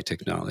driven by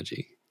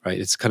technology, right?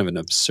 It's kind of an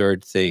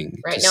absurd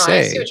thing to say.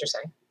 I see what you're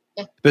saying.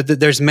 Yeah. But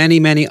there's many,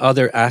 many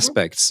other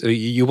aspects. So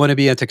you want to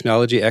be a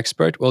technology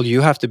expert? Well,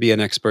 you have to be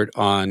an expert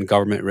on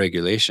government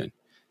regulation.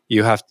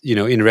 You have,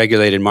 in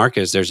regulated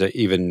markets, there's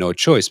even no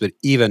choice. But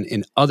even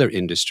in other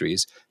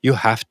industries, you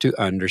have to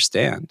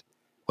understand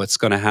what's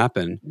going to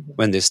happen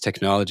when this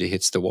technology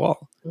hits the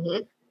wall.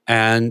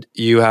 And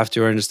you have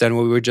to understand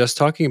what we were just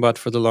talking about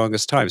for the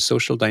longest time,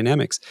 social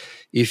dynamics.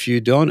 If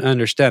you don't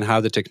understand how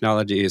the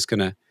technology is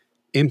going to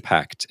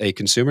impact a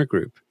consumer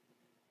group,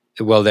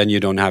 well, then you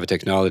don't have a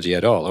technology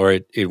at all, or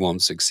it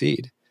won't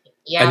succeed.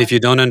 Yeah. And if you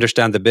don't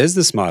understand the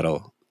business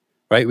model,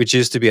 right, which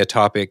used to be a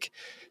topic,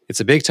 it's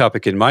a big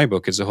topic in my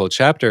book, it's a whole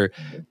chapter,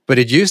 but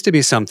it used to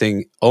be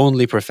something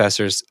only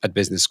professors at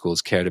business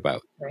schools cared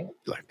about, right?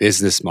 Like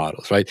business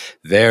models, right?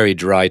 Very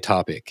dry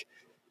topic.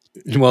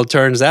 Well, it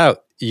turns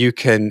out you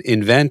can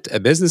invent a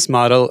business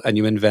model and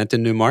you invent a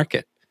new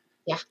market.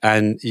 Yeah.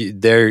 And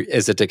there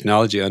is a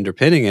technology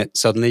underpinning it.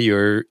 Suddenly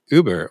you're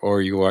Uber,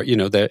 or you are,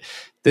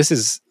 this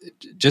is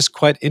just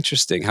quite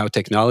interesting how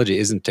technology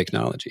isn't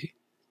technology.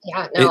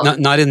 Yeah, no.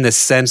 Not in the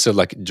sense of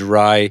like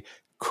dry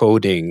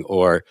coding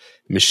or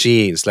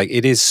machines. Like,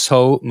 it is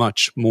so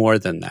much more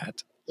than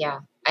that. Yeah,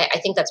 I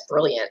think that's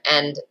brilliant.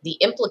 And the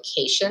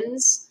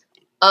implications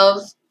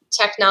of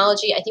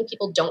technology, I think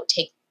people don't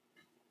take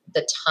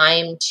the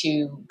time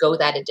to go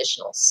that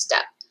additional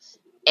step.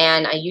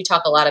 And you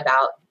talk a lot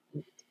about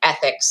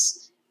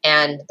ethics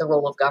and the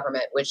role of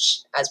government,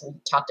 which, as we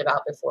talked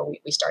about before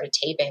we started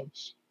taping,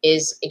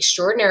 is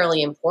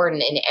extraordinarily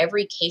important. In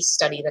every case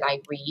study that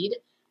I read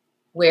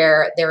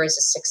where there is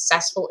a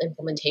successful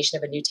implementation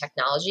of a new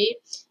technology,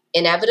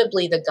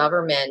 inevitably the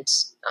government,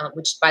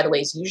 which by the way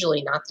is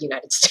usually not the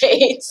United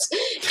States,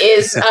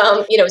 is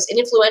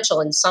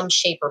influential in some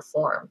shape or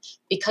form,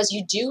 because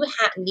you do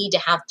need to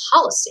have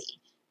policy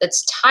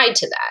that's tied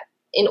to that.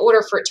 in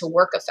order for it to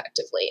work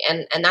effectively.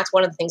 And that's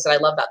one of the things that I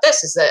love about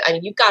this is that, I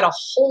mean, you've got a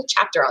whole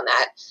chapter on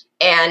that.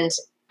 And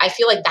I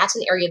feel like that's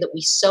an area that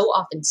we so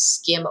often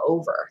skim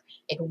over.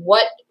 Like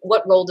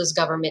what role does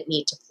government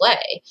need to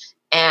play?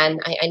 And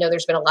I know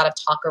there's been a lot of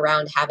talk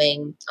around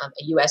having a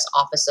U.S.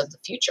 Office of the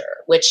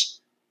Future, which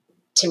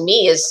to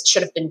me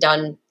should have been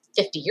done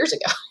 50 years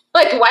ago.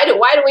 Like, why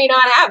do we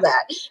not have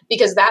that?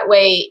 Because that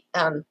way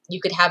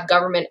you could have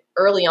government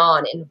early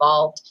on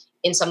involved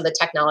in some of the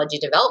technology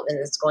development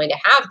that's going to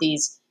have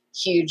these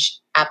huge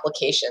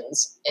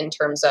applications in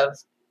terms of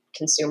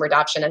consumer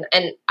adoption.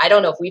 And I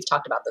don't know if we've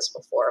talked about this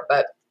before,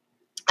 but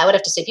I would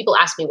have to say people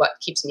ask me what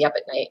keeps me up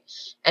at night.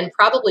 And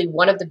probably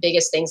one of the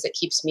biggest things that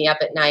keeps me up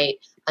at night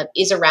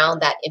is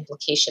around that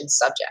implication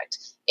subject.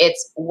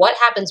 It's what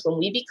happens when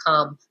we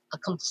become a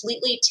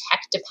completely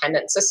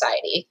tech-dependent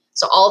society.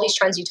 So all these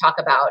trends you talk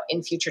about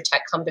in future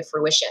tech come to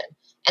fruition,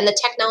 and the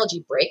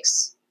technology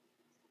breaks.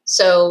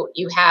 So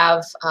you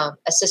have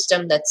a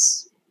system that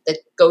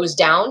goes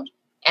down,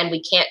 and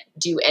we can't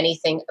do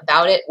anything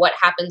about it. What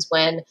happens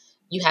when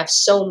you have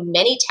so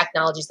many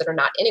technologies that are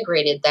not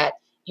integrated that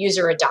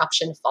user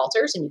adoption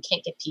falters and you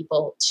can't get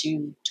people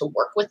to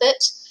work with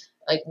it?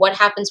 Like, what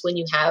happens when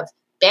you have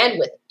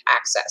bandwidth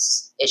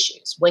access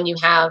issues, when you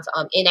have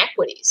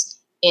inequities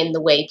in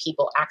the way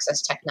people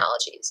access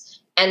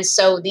technologies? And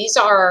so these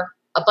are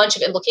a bunch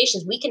of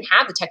implications. We can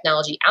have the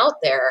technology out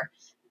there,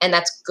 and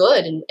that's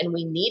good, and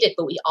we need it,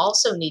 but we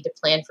also need to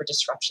plan for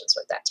disruptions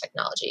with that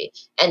technology.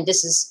 And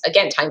this is,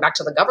 again, tying back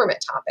to the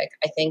government topic,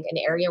 I think an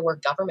area where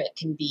government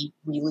can be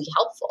really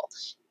helpful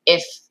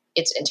if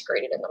it's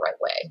integrated in the right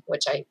way,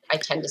 which I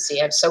tend to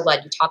see. I'm so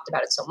glad you talked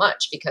about it so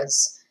much,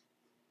 because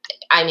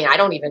I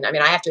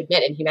have to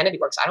admit, in Humanity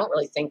Works, I don't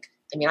really think,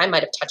 I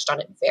might have touched on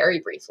it very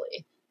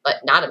briefly, but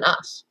not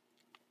enough.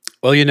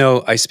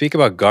 Well, I speak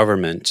about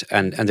government,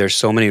 and there's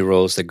so many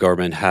roles that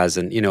government has.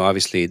 And,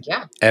 obviously,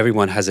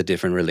 everyone has a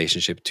different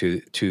relationship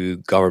to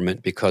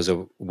government because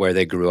of where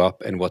they grew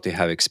up and what they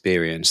have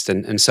experienced.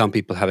 And some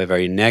people have a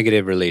very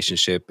negative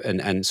relationship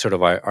and sort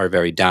of are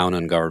very down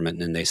on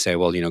government. And they say,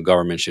 well,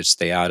 government should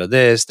stay out of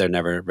this. They're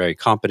never very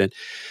competent.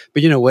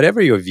 But,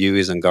 whatever your view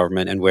is on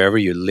government and wherever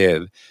you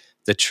live,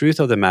 the truth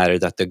of the matter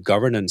that the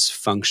governance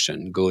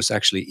function goes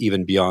actually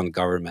even beyond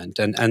government.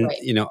 And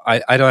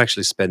right. I don't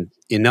actually spend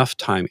enough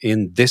time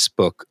in this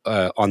book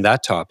on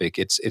that topic.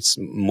 It's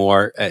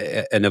more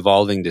an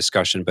evolving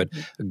discussion, but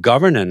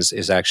governance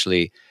is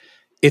actually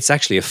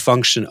a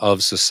function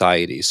of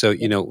society. So,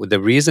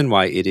 the reason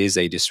why it is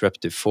a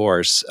disruptive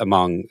force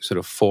among sort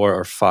of 4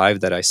 or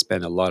 5 that I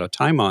spend a lot of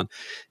time on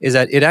is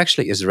that it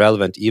actually is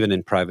relevant even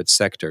in private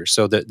sector.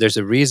 So there's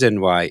a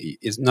reason why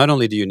is not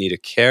only do you need to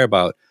care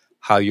about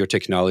how your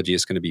technology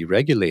is going to be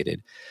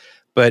regulated,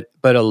 but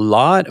a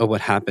lot of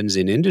what happens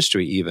in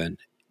industry even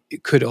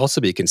it could also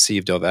be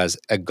conceived of as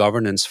a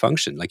governance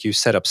function. Like, you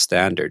set up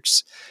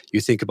standards, you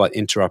think about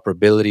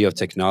interoperability of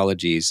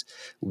technologies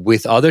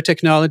with other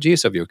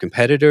technologies of your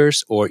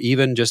competitors, or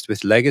even just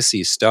with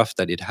legacy stuff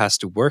that it has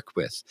to work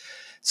with.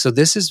 So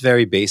this is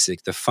very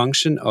basic. The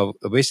function of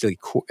basically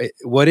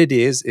what it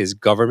is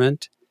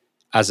government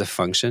as a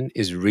function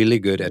is really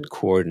good at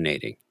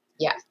coordinating.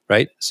 Yeah.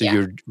 Right? So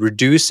you're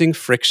reducing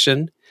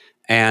friction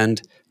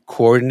and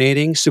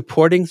coordinating,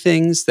 supporting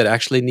things that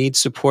actually need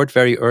support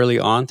very early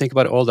on. Think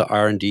about all the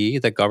R&D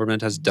that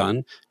government has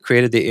done,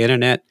 created the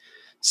internet,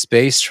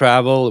 space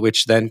travel,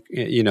 which then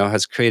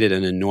has created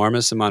an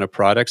enormous amount of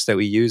products that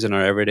we use in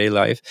our everyday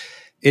life.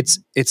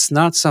 It's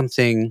not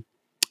something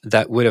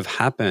that would have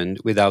happened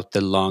without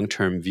the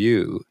long-term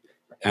view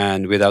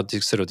and without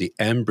the sort of the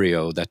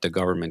embryo that the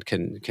government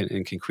can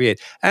create.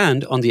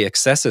 And on the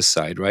excesses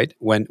side, right,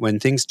 when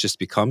things just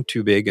become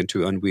too big and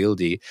too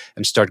unwieldy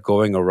and start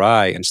going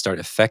awry and start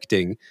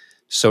affecting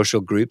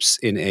social groups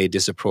in a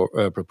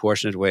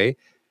disproportionate way,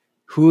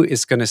 who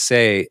is going to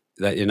say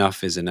that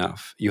enough is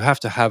enough? You have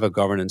to have a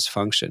governance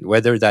function,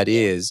 whether that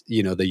is,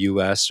 the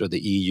US or the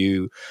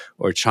EU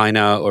or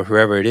China or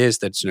whoever it is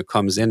that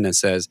comes in and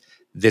says,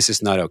 this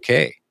is not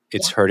okay.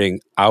 It's hurting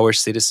our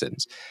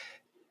citizens.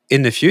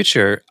 In the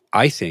future,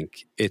 I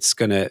think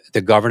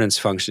the governance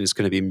function is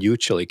going to be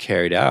mutually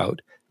carried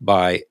out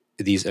by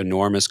these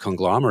enormous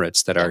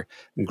conglomerates that are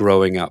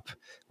growing up,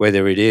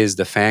 whether it is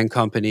the FAANG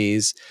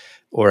companies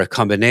or a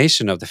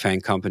combination of the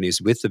FAANG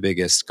companies with the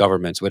biggest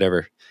governments,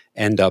 whatever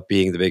end up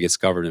being the biggest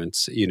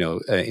governments,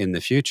 in the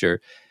future.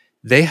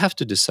 They have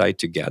to decide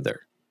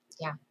together.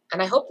 Yeah.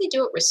 And I hope they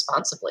do it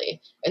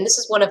responsibly. And this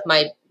is one of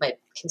my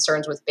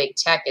concerns with big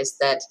tech, is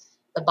that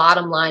the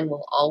bottom line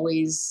will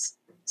always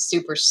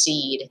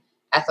supersede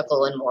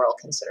ethical and moral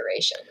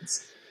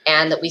considerations,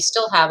 and that we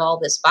still have all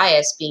this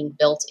bias being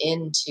built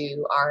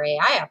into our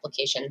AI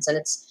applications. And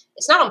it's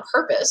not on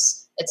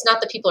purpose. It's not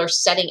that people are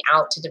setting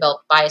out to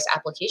develop biased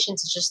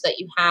applications. It's just that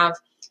you have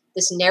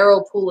this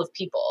narrow pool of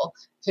people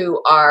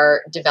who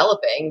are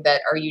developing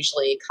that are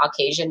usually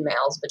Caucasian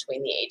males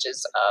between the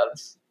ages of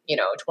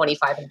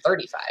 25 and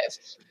 35.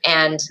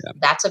 And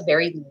that's a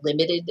very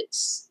limited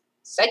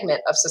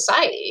segment of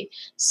society.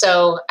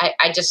 So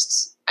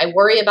I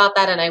worry about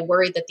that, and I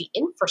worry that the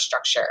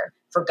infrastructure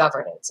for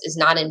governance is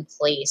not in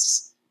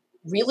place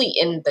really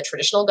in the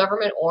traditional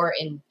government or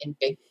in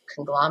big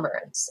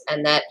conglomerates,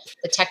 and that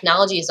the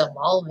technology is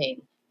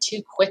evolving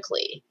too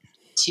quickly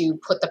to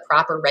put the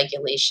proper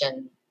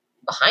regulation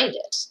behind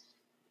it.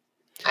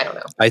 I don't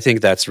know. I think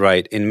that's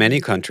right. In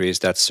many countries,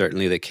 that's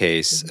certainly the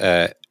case.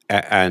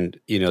 And,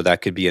 that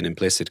could be an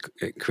implicit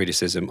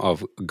criticism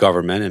of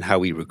government and how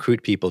we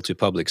recruit people to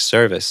public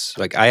service.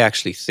 Like, I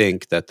actually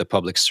think that the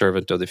public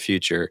servant of the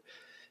future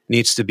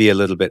needs to be a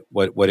little bit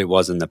what it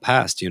was in the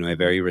past, a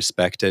very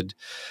respected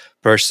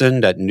person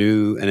that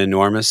knew an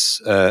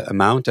enormous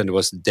amount and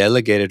was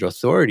delegated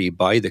authority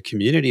by the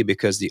community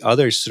because the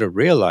others sort of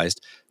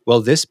realized,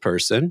 well, this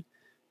person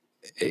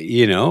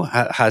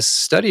has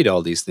studied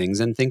all these things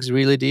and thinks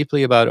really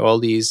deeply about all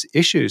these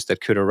issues that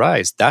could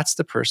arise. That's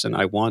the person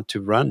I want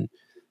to run,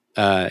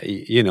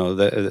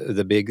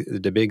 the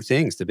big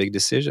things, the big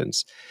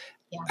decisions.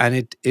 Yeah. And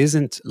it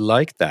isn't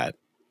like that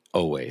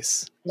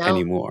always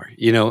anymore.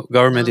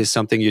 Government No. is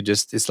something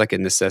it's like a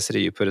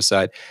necessity you put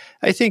aside.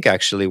 I think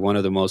actually one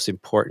of the most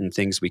important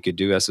things we could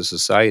do as a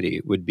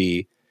society would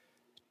be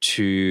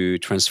to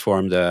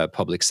transform the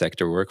public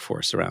sector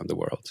workforce around the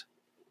world.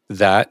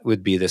 That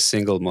would be the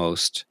single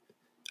most,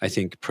 I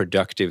think,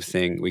 productive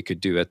thing we could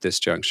do at this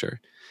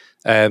juncture.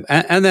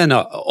 And then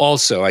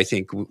also, I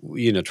think,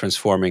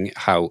 transforming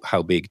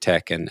how big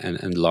tech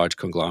and large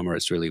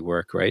conglomerates really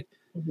work, right?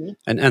 Mm-hmm.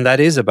 And that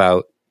is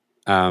about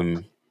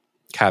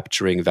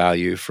capturing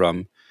value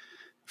from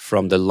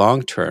the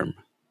long term,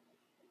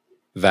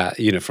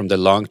 from the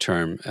long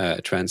term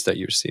trends that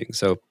you're seeing.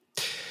 So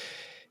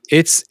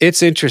it's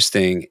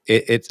interesting.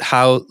 It's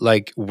how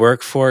like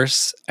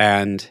workforce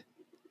and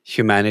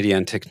humanity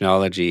and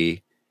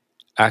technology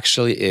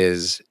actually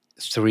is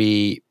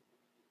three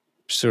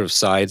sort of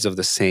sides of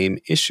the same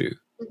issue.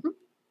 Mm-hmm.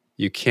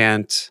 You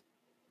can't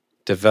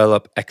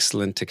develop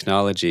excellent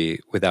technology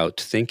without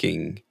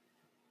thinking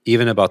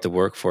even about the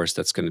workforce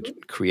that's going to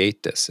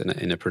create this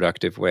in a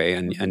productive way.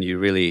 And you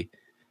really,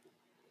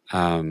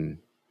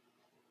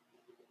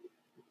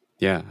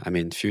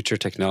 future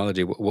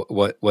technology,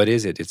 what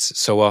is it? It's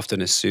so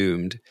often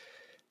assumed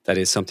that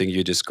it's something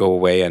you just go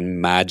away and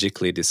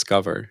magically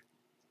discover.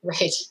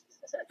 Right.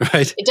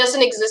 Right. It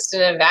doesn't exist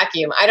in a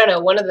vacuum. I don't know.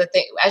 One of the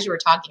things, as you were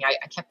talking, I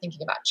kept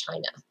thinking about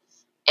China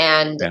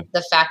and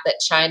the fact that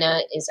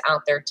China is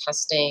out there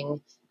testing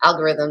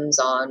algorithms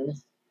on,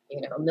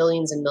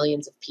 millions and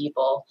millions of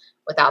people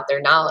without their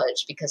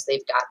knowledge because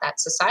they've got that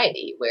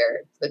society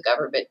where the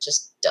government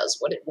just does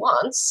what it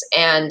wants.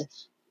 And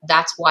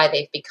that's why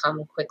they've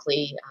become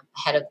quickly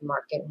ahead of the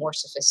market, more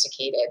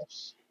sophisticated.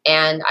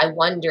 And I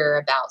wonder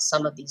about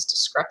some of these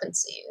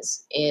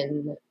discrepancies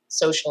in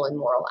social and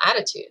moral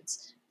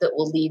attitudes that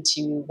will lead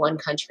to one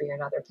country or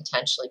another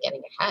potentially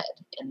getting ahead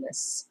in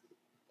this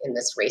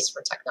race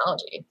for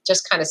technology.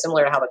 Just kind of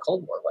similar to how the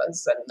Cold War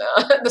was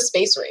and the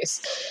space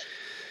race.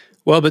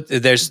 Well, but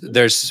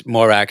there's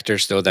more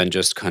actors though than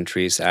just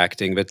countries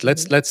acting. But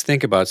let's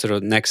think about sort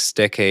of next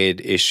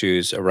decade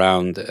issues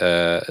around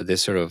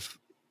this sort of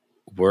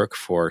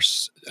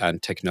workforce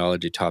and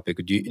technology topic.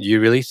 Do you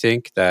really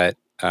think that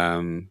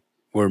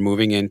we're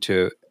moving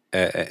into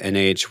an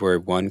age where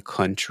one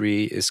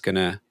country is going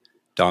to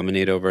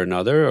dominate over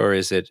another, or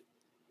is it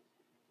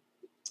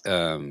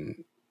going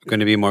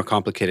to be more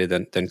complicated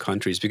than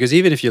countries? Because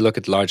even if you look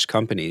at large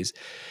companies,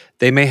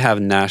 they may have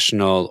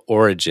national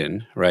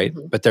origin, right?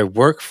 Mm-hmm. But their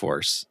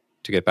workforce,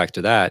 to get back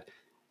to that,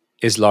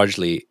 is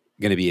largely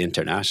going to be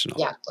international.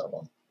 Yeah,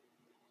 global.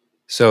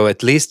 So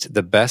at least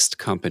the best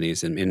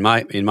companies, in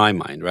my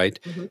mind, right?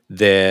 Mm-hmm.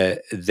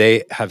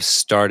 They have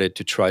started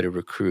to try to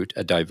recruit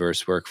a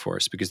diverse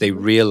workforce because they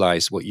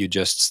realize what you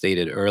just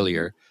stated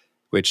earlier,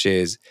 which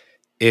is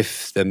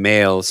if the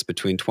males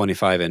between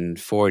 25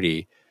 and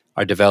 40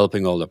 are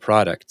developing all the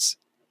products,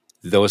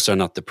 those are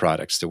not the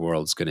products the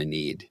world's going to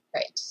need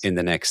in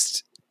the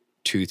next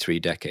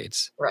 2-3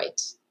 decades.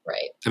 Right.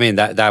 I mean,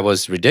 that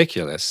was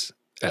ridiculous.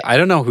 Yeah. I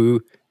don't know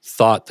who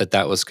thought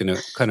that was going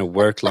to kind of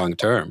work long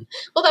term.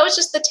 Well, that was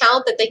just the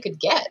talent that they could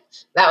get.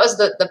 That was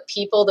the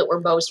people that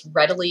were most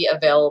readily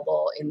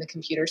available in the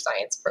computer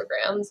science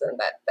programs and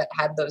that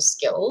had those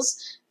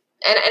skills.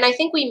 And I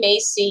think we may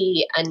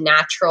see a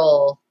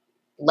natural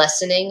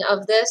lessening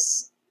of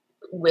this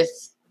with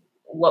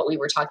what we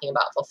were talking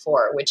about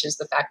before, which is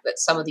the fact that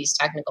some of these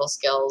technical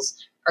skills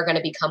are going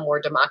to become more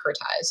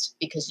democratized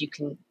because you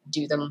can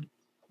do them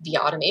via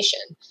automation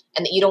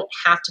and that you don't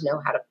have to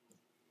know how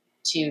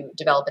to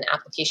develop an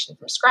application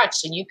from scratch.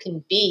 So you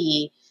can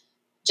be,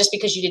 just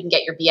because you didn't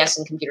get your BS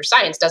in computer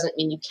science doesn't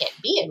mean you can't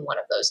be in one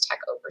of those tech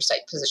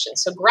oversight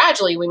positions. So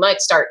gradually we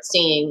might start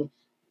seeing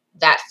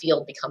that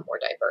field become more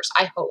diverse.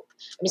 I hope.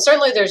 I mean,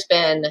 certainly there's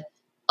been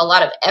a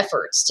lot of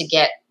efforts to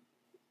get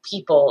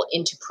people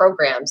into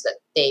programs that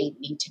they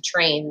need to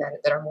train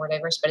that are more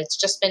diverse, but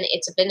it's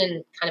been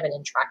in kind of an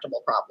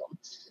intractable problem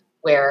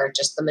where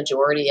just the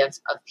majority of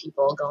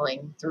people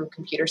going through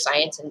computer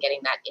science and getting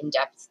that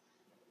in-depth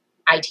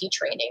IT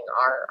training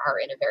are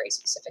in a very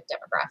specific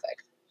demographic.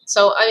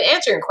 So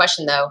answering your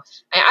question, though,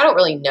 I don't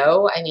really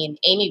know. I mean,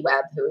 Amy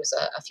Webb, who is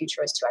a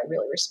futurist who I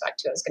really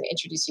respect, who I was going to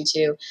introduce you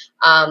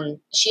to,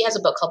 she has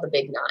a book called The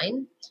Big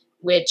Nine,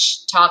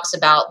 which talks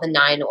about the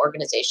 9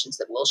 organizations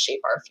that will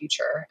shape our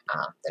future,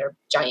 that are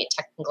giant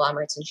tech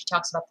conglomerates. And she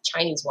talks about the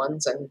Chinese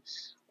ones and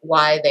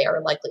why they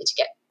are likely to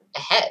get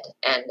ahead.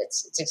 And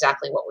it's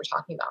exactly what we're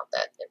talking about,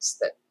 that it's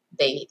that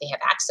they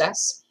have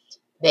access.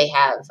 They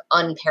have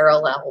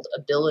unparalleled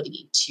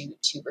ability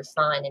to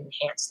refine and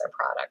enhance their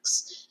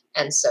products.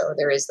 And so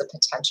there is the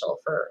potential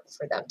for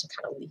them to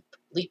kind of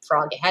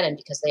leapfrog ahead. And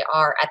because they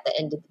are, at the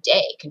end of the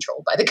day,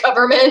 controlled by the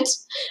government,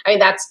 I mean,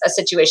 that's a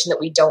situation that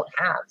we don't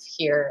have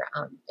here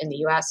in the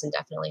US, and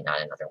definitely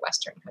not in other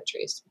Western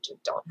countries, which we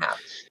don't have.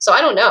 So I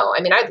don't know.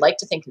 I mean, I'd like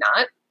to think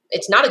not.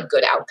 It's not a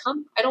good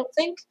outcome, I don't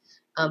think.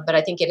 But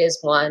I think it is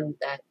one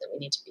that we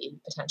need to be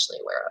potentially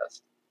aware of.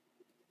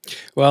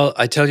 Well,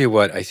 I tell you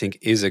what I think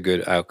is a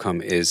good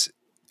outcome is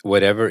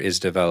whatever is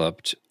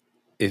developed,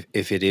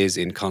 if it is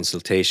in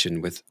consultation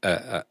with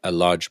a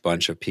large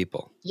bunch of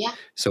people. Yeah,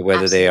 So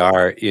whether they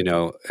absolutely.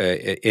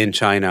 are, in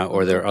China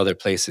or there Hmm. are other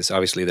places,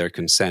 obviously their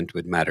consent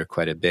would matter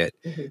quite a bit.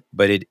 Hmm.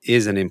 But it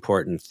is an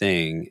important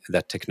thing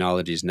that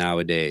technologies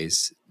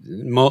nowadays,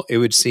 it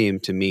would seem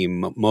to me,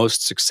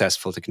 most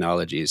successful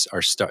technologies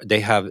they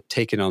have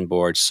taken on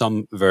board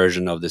some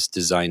version of this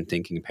design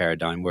thinking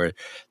paradigm where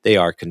they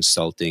are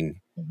consulting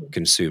Hmm.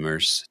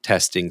 consumers,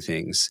 testing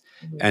things,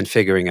 Hmm. and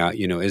figuring out,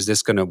 is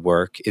this going to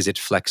work? Is it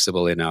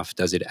flexible enough?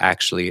 Does it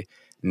actually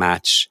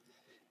match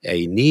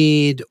a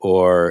need,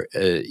 or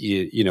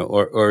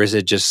or is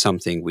it just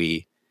something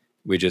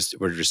we're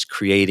just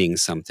creating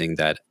something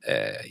that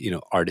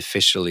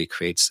artificially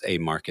creates a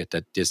market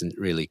that doesn't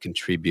really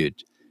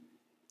contribute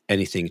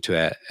anything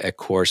to a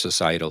core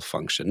societal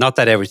function? Not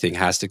that everything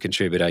has to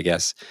contribute, I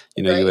guess.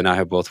 You Right. and I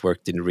have both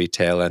worked in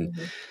retail, and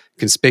Hmm.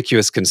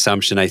 conspicuous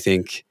consumption, I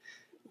think,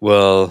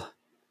 will,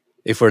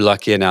 if we're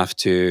lucky enough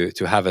to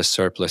have a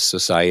surplus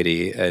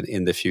society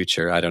in the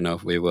future, I don't know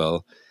if we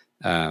will.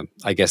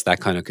 I guess that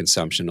kind of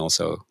consumption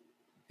also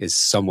is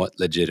somewhat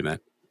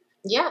legitimate.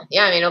 Yeah,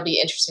 yeah. I mean, it'll be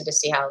interesting to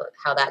see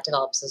how that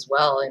develops as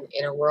well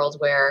in a world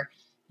where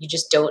you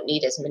just don't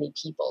need as many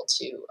people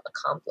to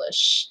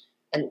accomplish.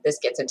 And this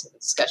gets into the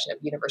discussion of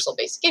universal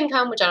basic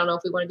income, which I don't know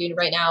if we want to do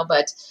right now,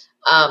 but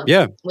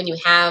Yeah, when you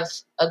have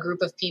a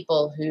group of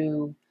people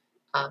who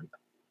um,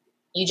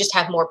 you just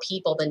have more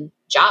people than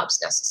jobs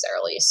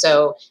necessarily,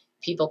 so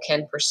people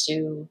can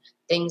pursue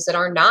things that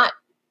are not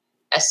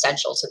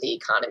essential to the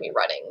economy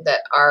running,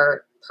 that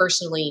are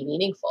personally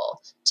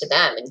meaningful to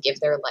them and give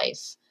their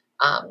life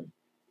um,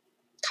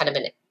 kind of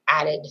an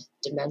added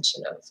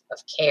dimension of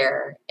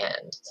care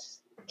and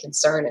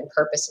concern and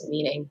purpose and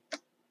meaning.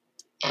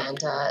 And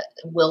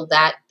will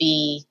that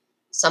be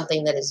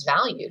something that is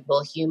valued?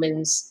 Will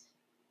humans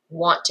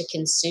want to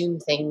consume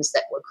things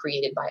that were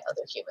created by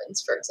other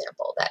humans, for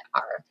example, that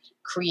are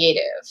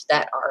creative,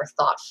 that are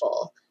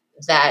thoughtful,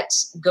 that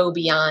go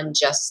beyond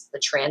just the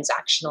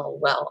transactional,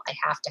 well, I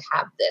have to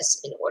have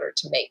this in order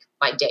to make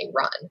my day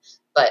run,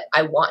 but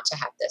I want to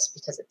have this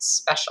because it's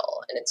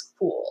special and it's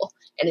cool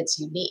and it's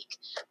unique.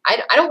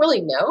 I don't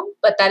really know,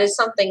 but that is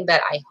something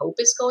that I hope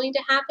is going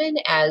to happen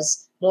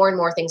as more and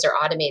more things are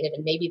automated,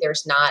 and maybe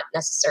there's not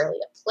necessarily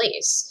a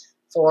place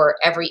for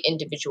every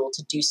individual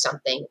to do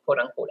something quote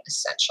unquote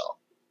essential.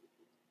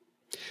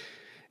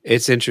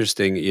 it's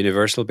interesting.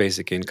 Universal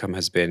basic income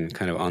has been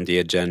kind of on the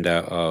agenda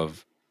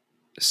of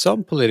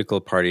some political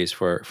parties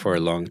for a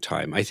Mhm. long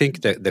time. I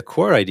think that the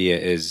core idea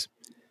is,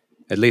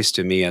 at least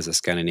to me as a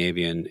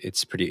Scandinavian,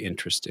 it's pretty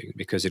interesting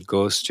because it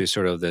goes to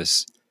sort of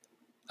this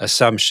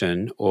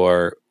assumption,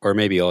 or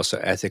maybe also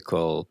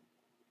ethical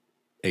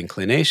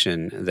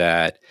inclination,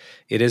 that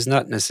it is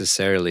not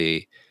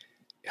necessarily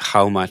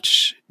how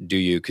much do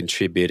you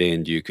contribute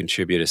in. Do you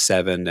contribute a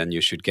 7, then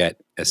you should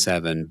get a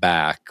 7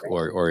 back, Right,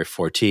 or a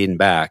 14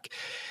 back.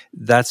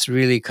 That's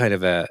really kind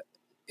of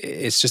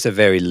it's just a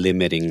very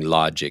limiting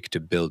logic to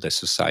build a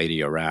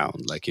society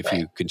around. Like, if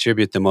right, you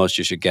contribute the most,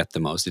 you should get the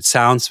most. It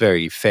sounds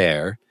very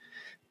fair,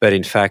 but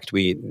in fact,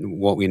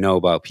 what we know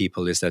about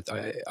people is that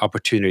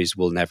opportunities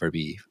will never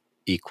be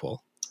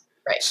equal.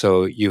 right.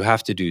 So you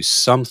have to do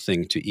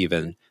something to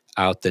even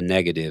out the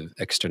negative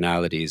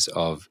externalities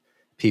of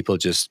people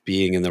just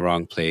being in the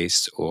wrong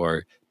place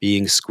or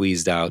being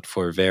squeezed out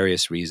for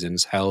various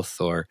reasons, health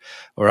or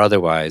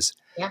otherwise.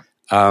 Yeah.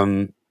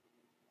 Um,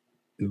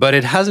 but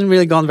it hasn't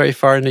really gone very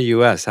far in the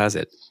U.S., has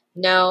it?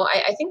 No,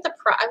 I think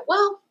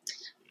well,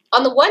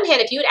 on the one hand,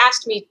 if you had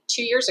asked me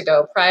 2 years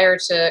ago prior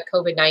to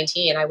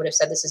COVID-19, I would have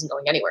said this isn't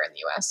going anywhere in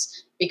the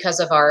US because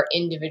of our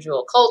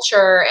individual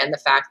culture and the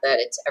fact that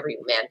it's every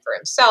man for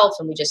himself.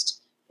 And we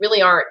just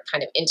really aren't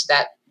kind of into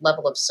that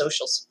level of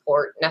social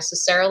support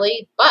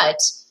necessarily. But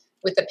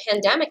with the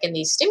pandemic and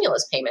these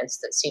stimulus payments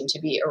that seem to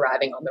be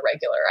arriving on the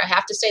regular, I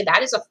have to say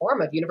that is a form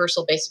of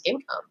universal basic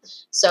income. Yep.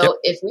 So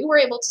if we were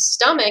able to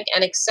stomach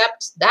and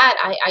accept that,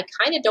 I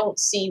kind of don't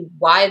see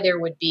why there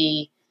would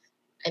be,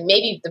 and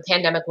maybe the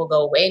pandemic will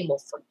go away and we'll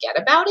forget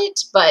about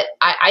it. But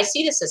I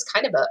see this as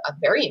kind of a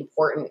very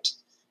important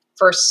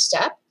first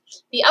step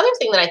The other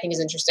thing that I think is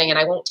interesting, and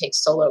I won't take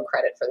solo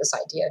credit for this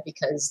idea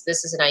because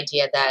this is an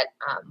idea that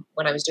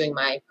when I was doing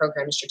my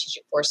program in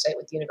strategic foresight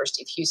with the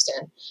University of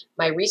Houston,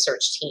 my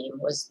research team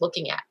was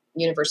looking at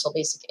universal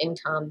basic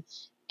income,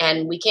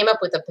 and we came up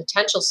with a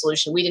potential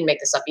solution. We didn't make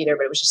this up either,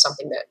 but it was just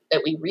something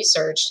that we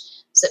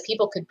researched so that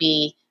people could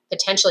be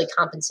potentially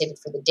compensated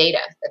for the data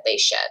that they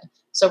shed.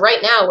 So right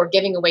now we're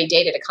giving away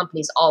data to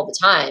companies all the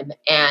time,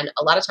 and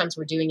a lot of times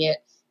we're doing it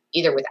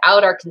either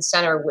without our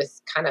consent or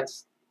with kind of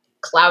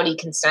cloudy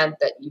consent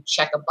that you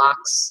check a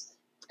box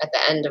at the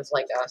end of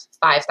like a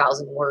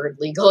 5,000 word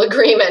legal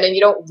agreement and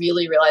you don't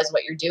really realize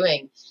what you're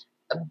doing,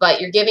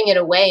 but you're giving it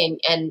away,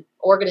 and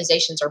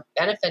organizations are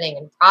benefiting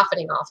and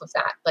profiting off of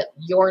that, but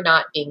you're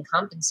not being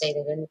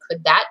compensated. And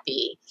could that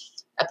be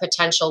a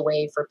potential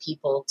way for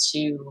people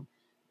to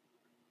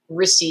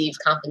receive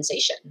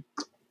compensation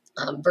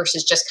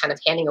versus just kind of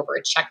handing over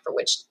a check for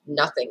which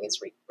nothing is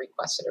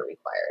requested or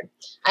required?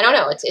 I don't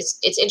know.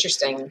 It's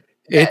interesting.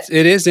 It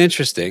is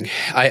interesting.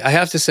 I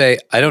have to say,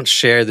 I don't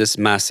share this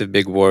massive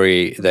big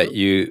worry that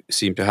you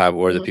seem to have,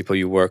 or the people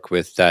you work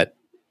with, that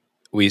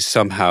we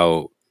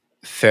somehow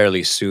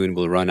fairly soon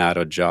will run out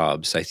of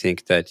jobs. I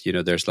think that,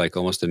 there's like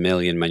almost 1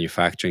 million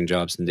manufacturing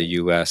jobs in the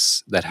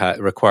US that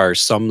require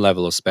some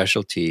level of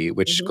specialty,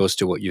 which goes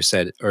to what you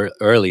said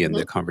early in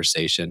the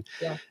conversation.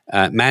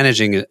 Yeah.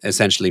 Managing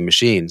essentially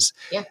machines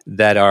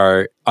that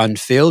are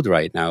unfilled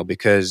right now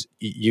because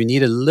you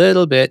need a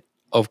little bit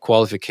of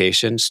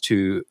qualifications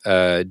to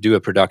do a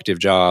productive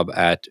job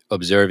at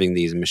observing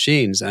these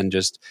machines, and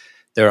just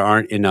there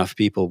aren't enough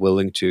people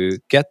willing to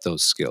get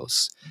those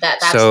skills.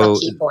 That's the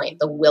key point,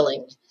 the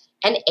willing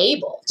and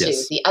able to.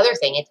 Yes. The other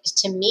thing,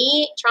 to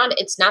me, Tron,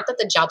 it's not that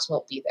the jobs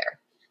won't be there.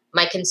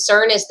 My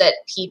concern is that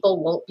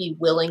people won't be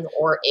willing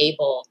or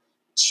able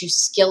to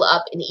skill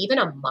up in even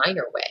a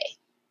minor way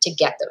to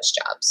get those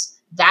jobs.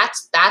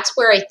 That's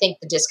where I think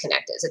the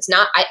disconnect is. It's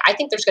not. I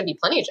think there's going to be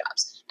plenty of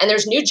jobs, and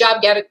there's new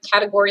job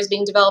categories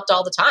being developed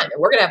all the time,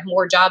 and we're going to have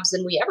more jobs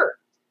than we ever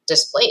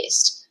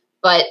displaced.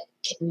 But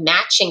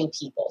matching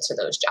people to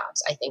those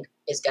jobs, I think,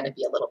 is going to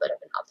be a little bit of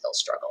an uphill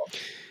struggle.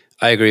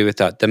 I agree with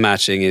that. The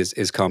matching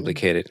is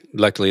complicated.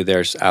 Luckily,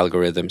 there's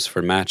algorithms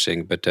for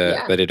matching, but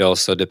it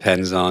also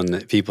depends on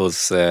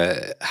people's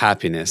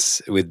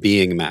happiness with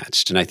being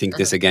matched. And I think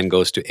this again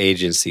goes to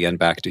agency and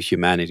back to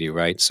humanity,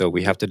 right? So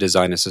we have to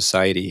design a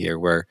society here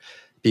where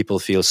people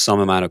feel some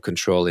amount of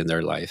control in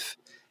their life.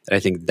 And I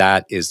think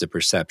that is the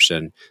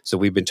perception. So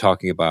we've been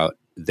talking about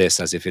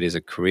this as if it is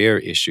a career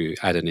issue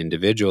at an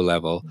individual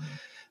level.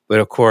 But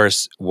of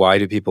course, why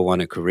do people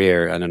want a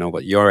career? I don't know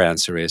what your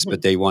answer is,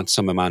 but they want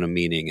some amount of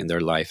meaning in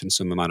their life and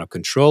some amount of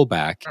control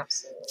back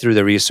through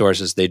the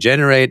resources they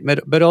generate,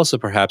 but also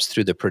perhaps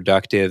through the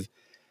productive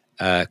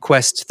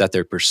quest that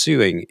they're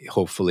pursuing.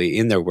 Hopefully,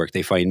 in their work,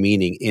 they find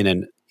meaning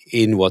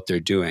in what they're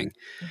doing.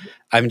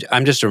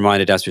 I'm just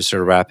reminded as we're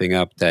sort of wrapping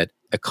up that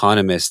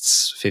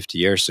economists 50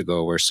 years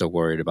ago were so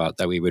worried about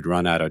that we would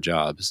run out of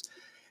jobs,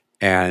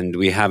 and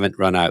we haven't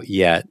run out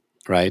yet.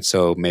 Right.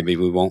 So maybe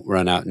we won't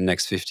run out in the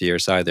next 50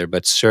 years either.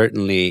 But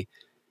certainly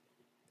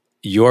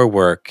your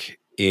work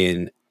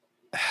in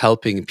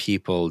helping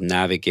people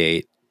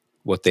navigate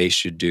what they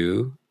should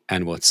do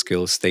and what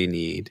skills they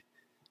need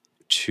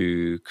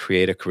to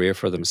create a career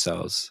for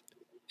themselves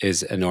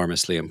is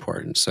enormously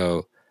important.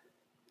 So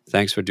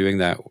thanks for doing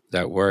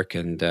that work.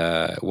 And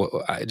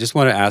I just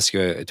want to ask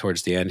you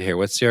towards the end here,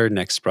 what's your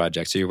next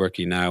project? So you're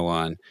working now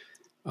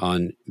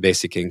on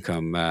basic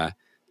income.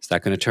 Is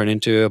that going to turn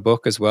into a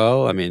book as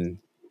well? I mean,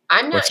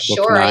 I'm not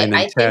sure.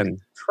 I think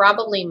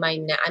probably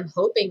I'm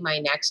hoping my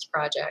next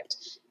project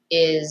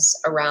is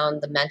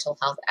around the mental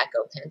health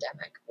echo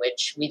pandemic,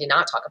 which we did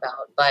not talk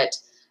about, but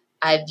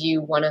I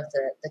view one of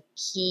the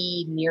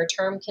key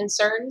near-term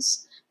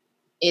concerns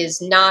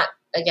is not,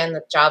 again,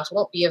 that jobs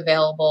won't be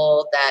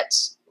available, that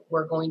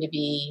we're going to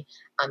be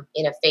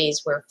in a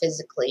phase where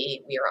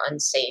physically we are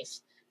unsafe.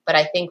 But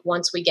I think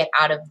once we get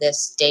out of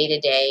this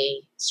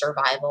day-to-day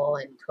survival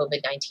and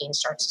COVID-19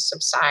 starts to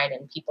subside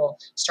and people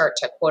start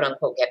to, quote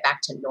unquote, get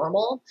back to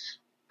normal,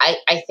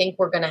 I think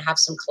we're going to have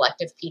some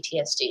collective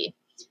PTSD.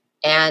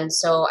 And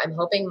so I'm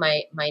hoping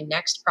my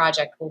next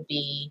project will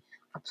be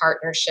a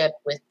partnership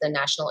with the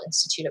National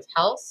Institute of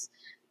Health,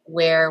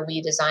 where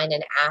we design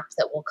an app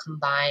that will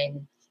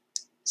combine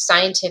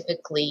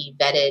scientifically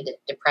vetted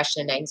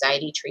depression and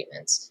anxiety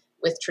treatments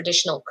with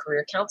traditional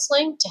career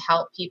counseling to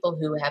help people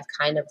who have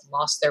kind of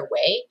lost their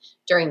way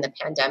during the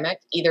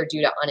pandemic, either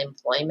due to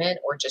unemployment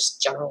or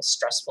just general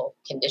stressful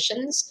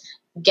conditions,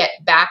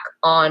 get back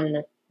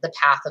on the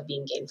path of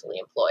being gainfully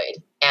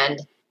employed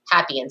and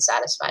happy and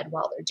satisfied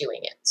while they're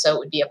doing it. So it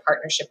would be a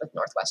partnership with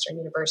Northwestern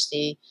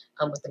University,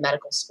 with the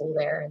medical school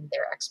there, and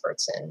they're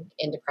experts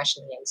in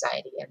depression and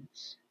anxiety. And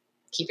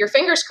keep your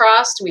fingers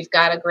crossed. We've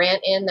got a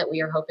grant in that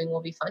we are hoping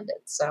will be funded.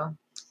 So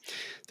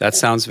that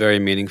sounds very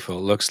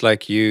meaningful. Looks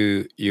like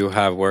you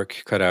have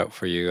work cut out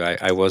for you.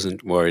 I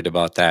wasn't worried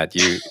about that.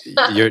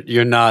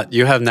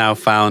 You have now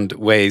found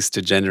ways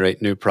to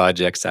generate new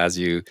projects as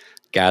you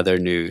gather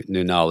new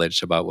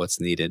knowledge about what's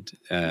needed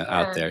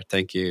out there.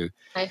 Thank you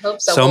I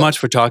hope so. so much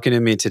for talking to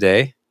me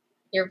today.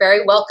 You're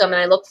very welcome,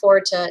 and I look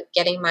forward to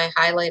getting my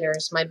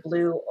highlighters, my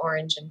blue,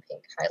 orange, and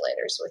pink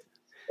highlighters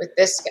with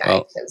this guy.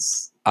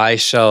 Because I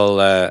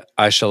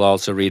shall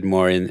also read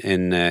more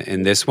in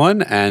this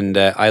one, and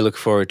I look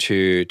forward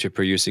to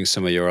producing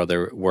some of your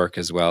other work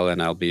as well.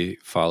 And I'll be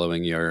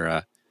following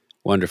your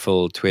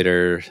wonderful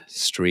Twitter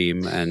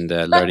stream and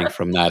learning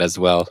from that as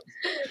well.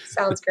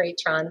 Sounds great,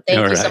 Trond.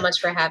 Thank you so much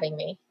for having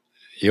me.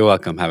 You're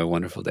welcome. Have a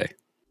wonderful day.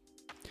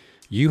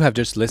 You have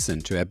just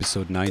listened to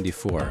episode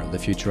 94 of the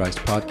Futurized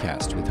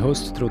podcast with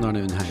host Trond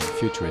Arne Undheim,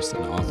 futurist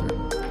and author.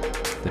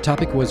 The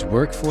topic was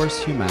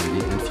Workforce,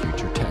 Humanity and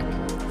Future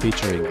Tech,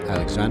 featuring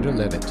Alexandra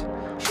Levitt,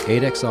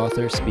 edX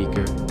author,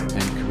 speaker,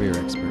 and career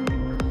expert.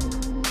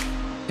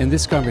 In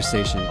this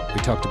conversation, we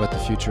talked about the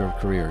future of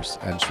careers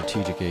and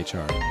strategic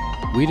HR.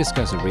 We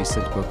discuss a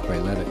recent book by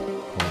Levitt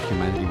called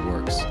Humanity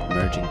Works,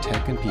 Merging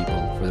Tech and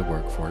People for the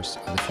Workforce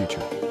of the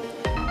Future.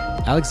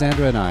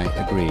 Alexandra and I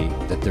agree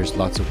that there's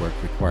lots of work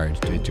required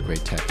to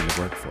integrate tech in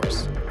the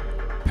workforce.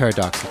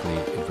 Paradoxically,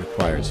 it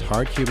requires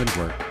hard human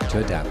work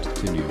to adapt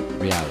to new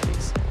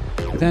realities.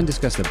 We then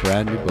discussed a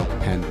brand new book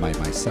penned by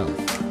myself,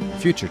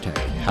 Future Tech,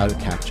 How to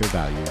Capture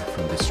Value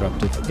from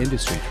Disruptive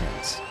Industry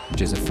Trends,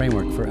 which is a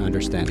framework for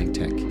understanding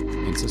tech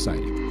in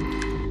society.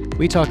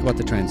 We talk about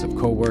the trends of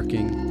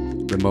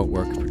co-working, remote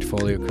work,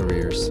 portfolio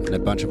careers, and a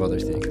bunch of other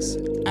things.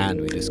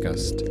 And we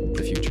discussed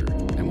the future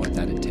and what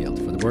that entailed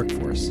for the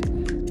workforce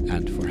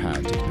and for how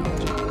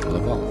technology will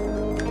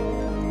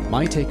evolve.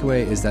 My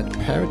takeaway is that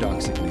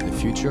paradoxically, the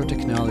future of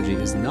technology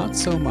is not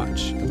so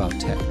much about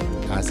tech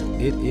as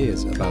it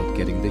is about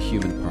getting the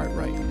human part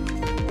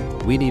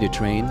right. We need to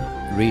train,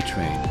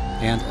 retrain,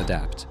 and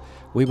adapt.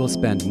 We will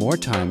spend more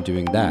time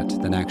doing that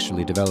than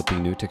actually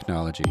developing new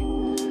technology.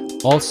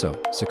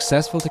 Also,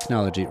 successful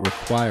technology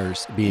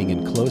requires being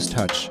in close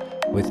touch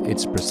with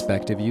its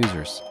prospective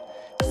users.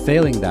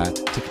 Failing that,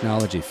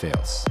 technology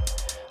fails.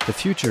 The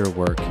future of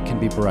work can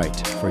be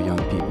bright for young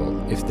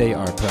people if they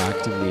are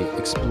proactively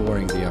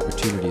exploring the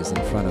opportunities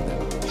in front of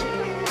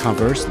them.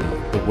 Conversely,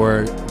 the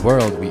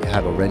world we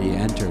have already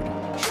entered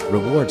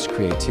rewards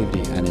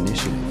creativity and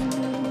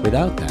initiative.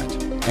 Without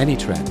that, any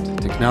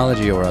trend,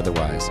 technology or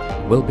otherwise,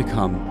 will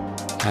become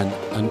an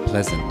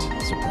unpleasant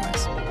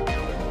surprise.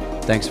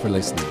 Thanks for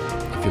listening.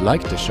 If you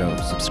liked the show,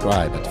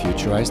 subscribe at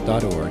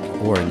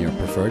futurized.org or in your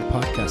preferred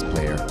podcast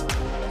player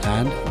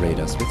and rate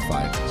us with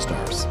 5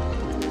 stars.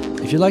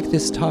 If you like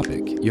this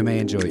topic, you may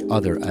enjoy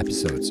other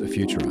episodes of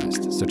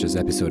Futurized, such as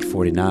episode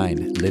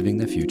 49, Living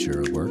the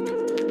Future of Work,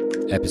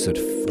 episode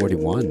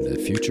 41, The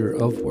Future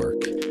of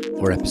Work,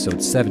 or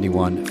episode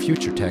 71,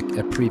 Future Tech,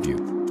 a preview.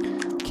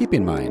 Keep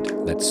in mind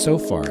that so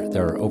far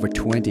there are over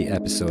 20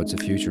 episodes of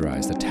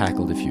Futurized that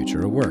tackle the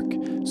future of work,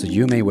 so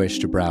you may wish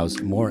to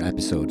browse more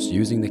episodes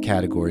using the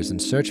categories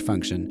and search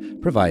function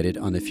provided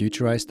on the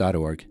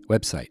futurized.org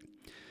website.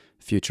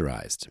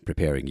 Futurized,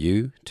 preparing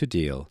you to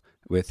deal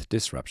with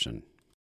disruption.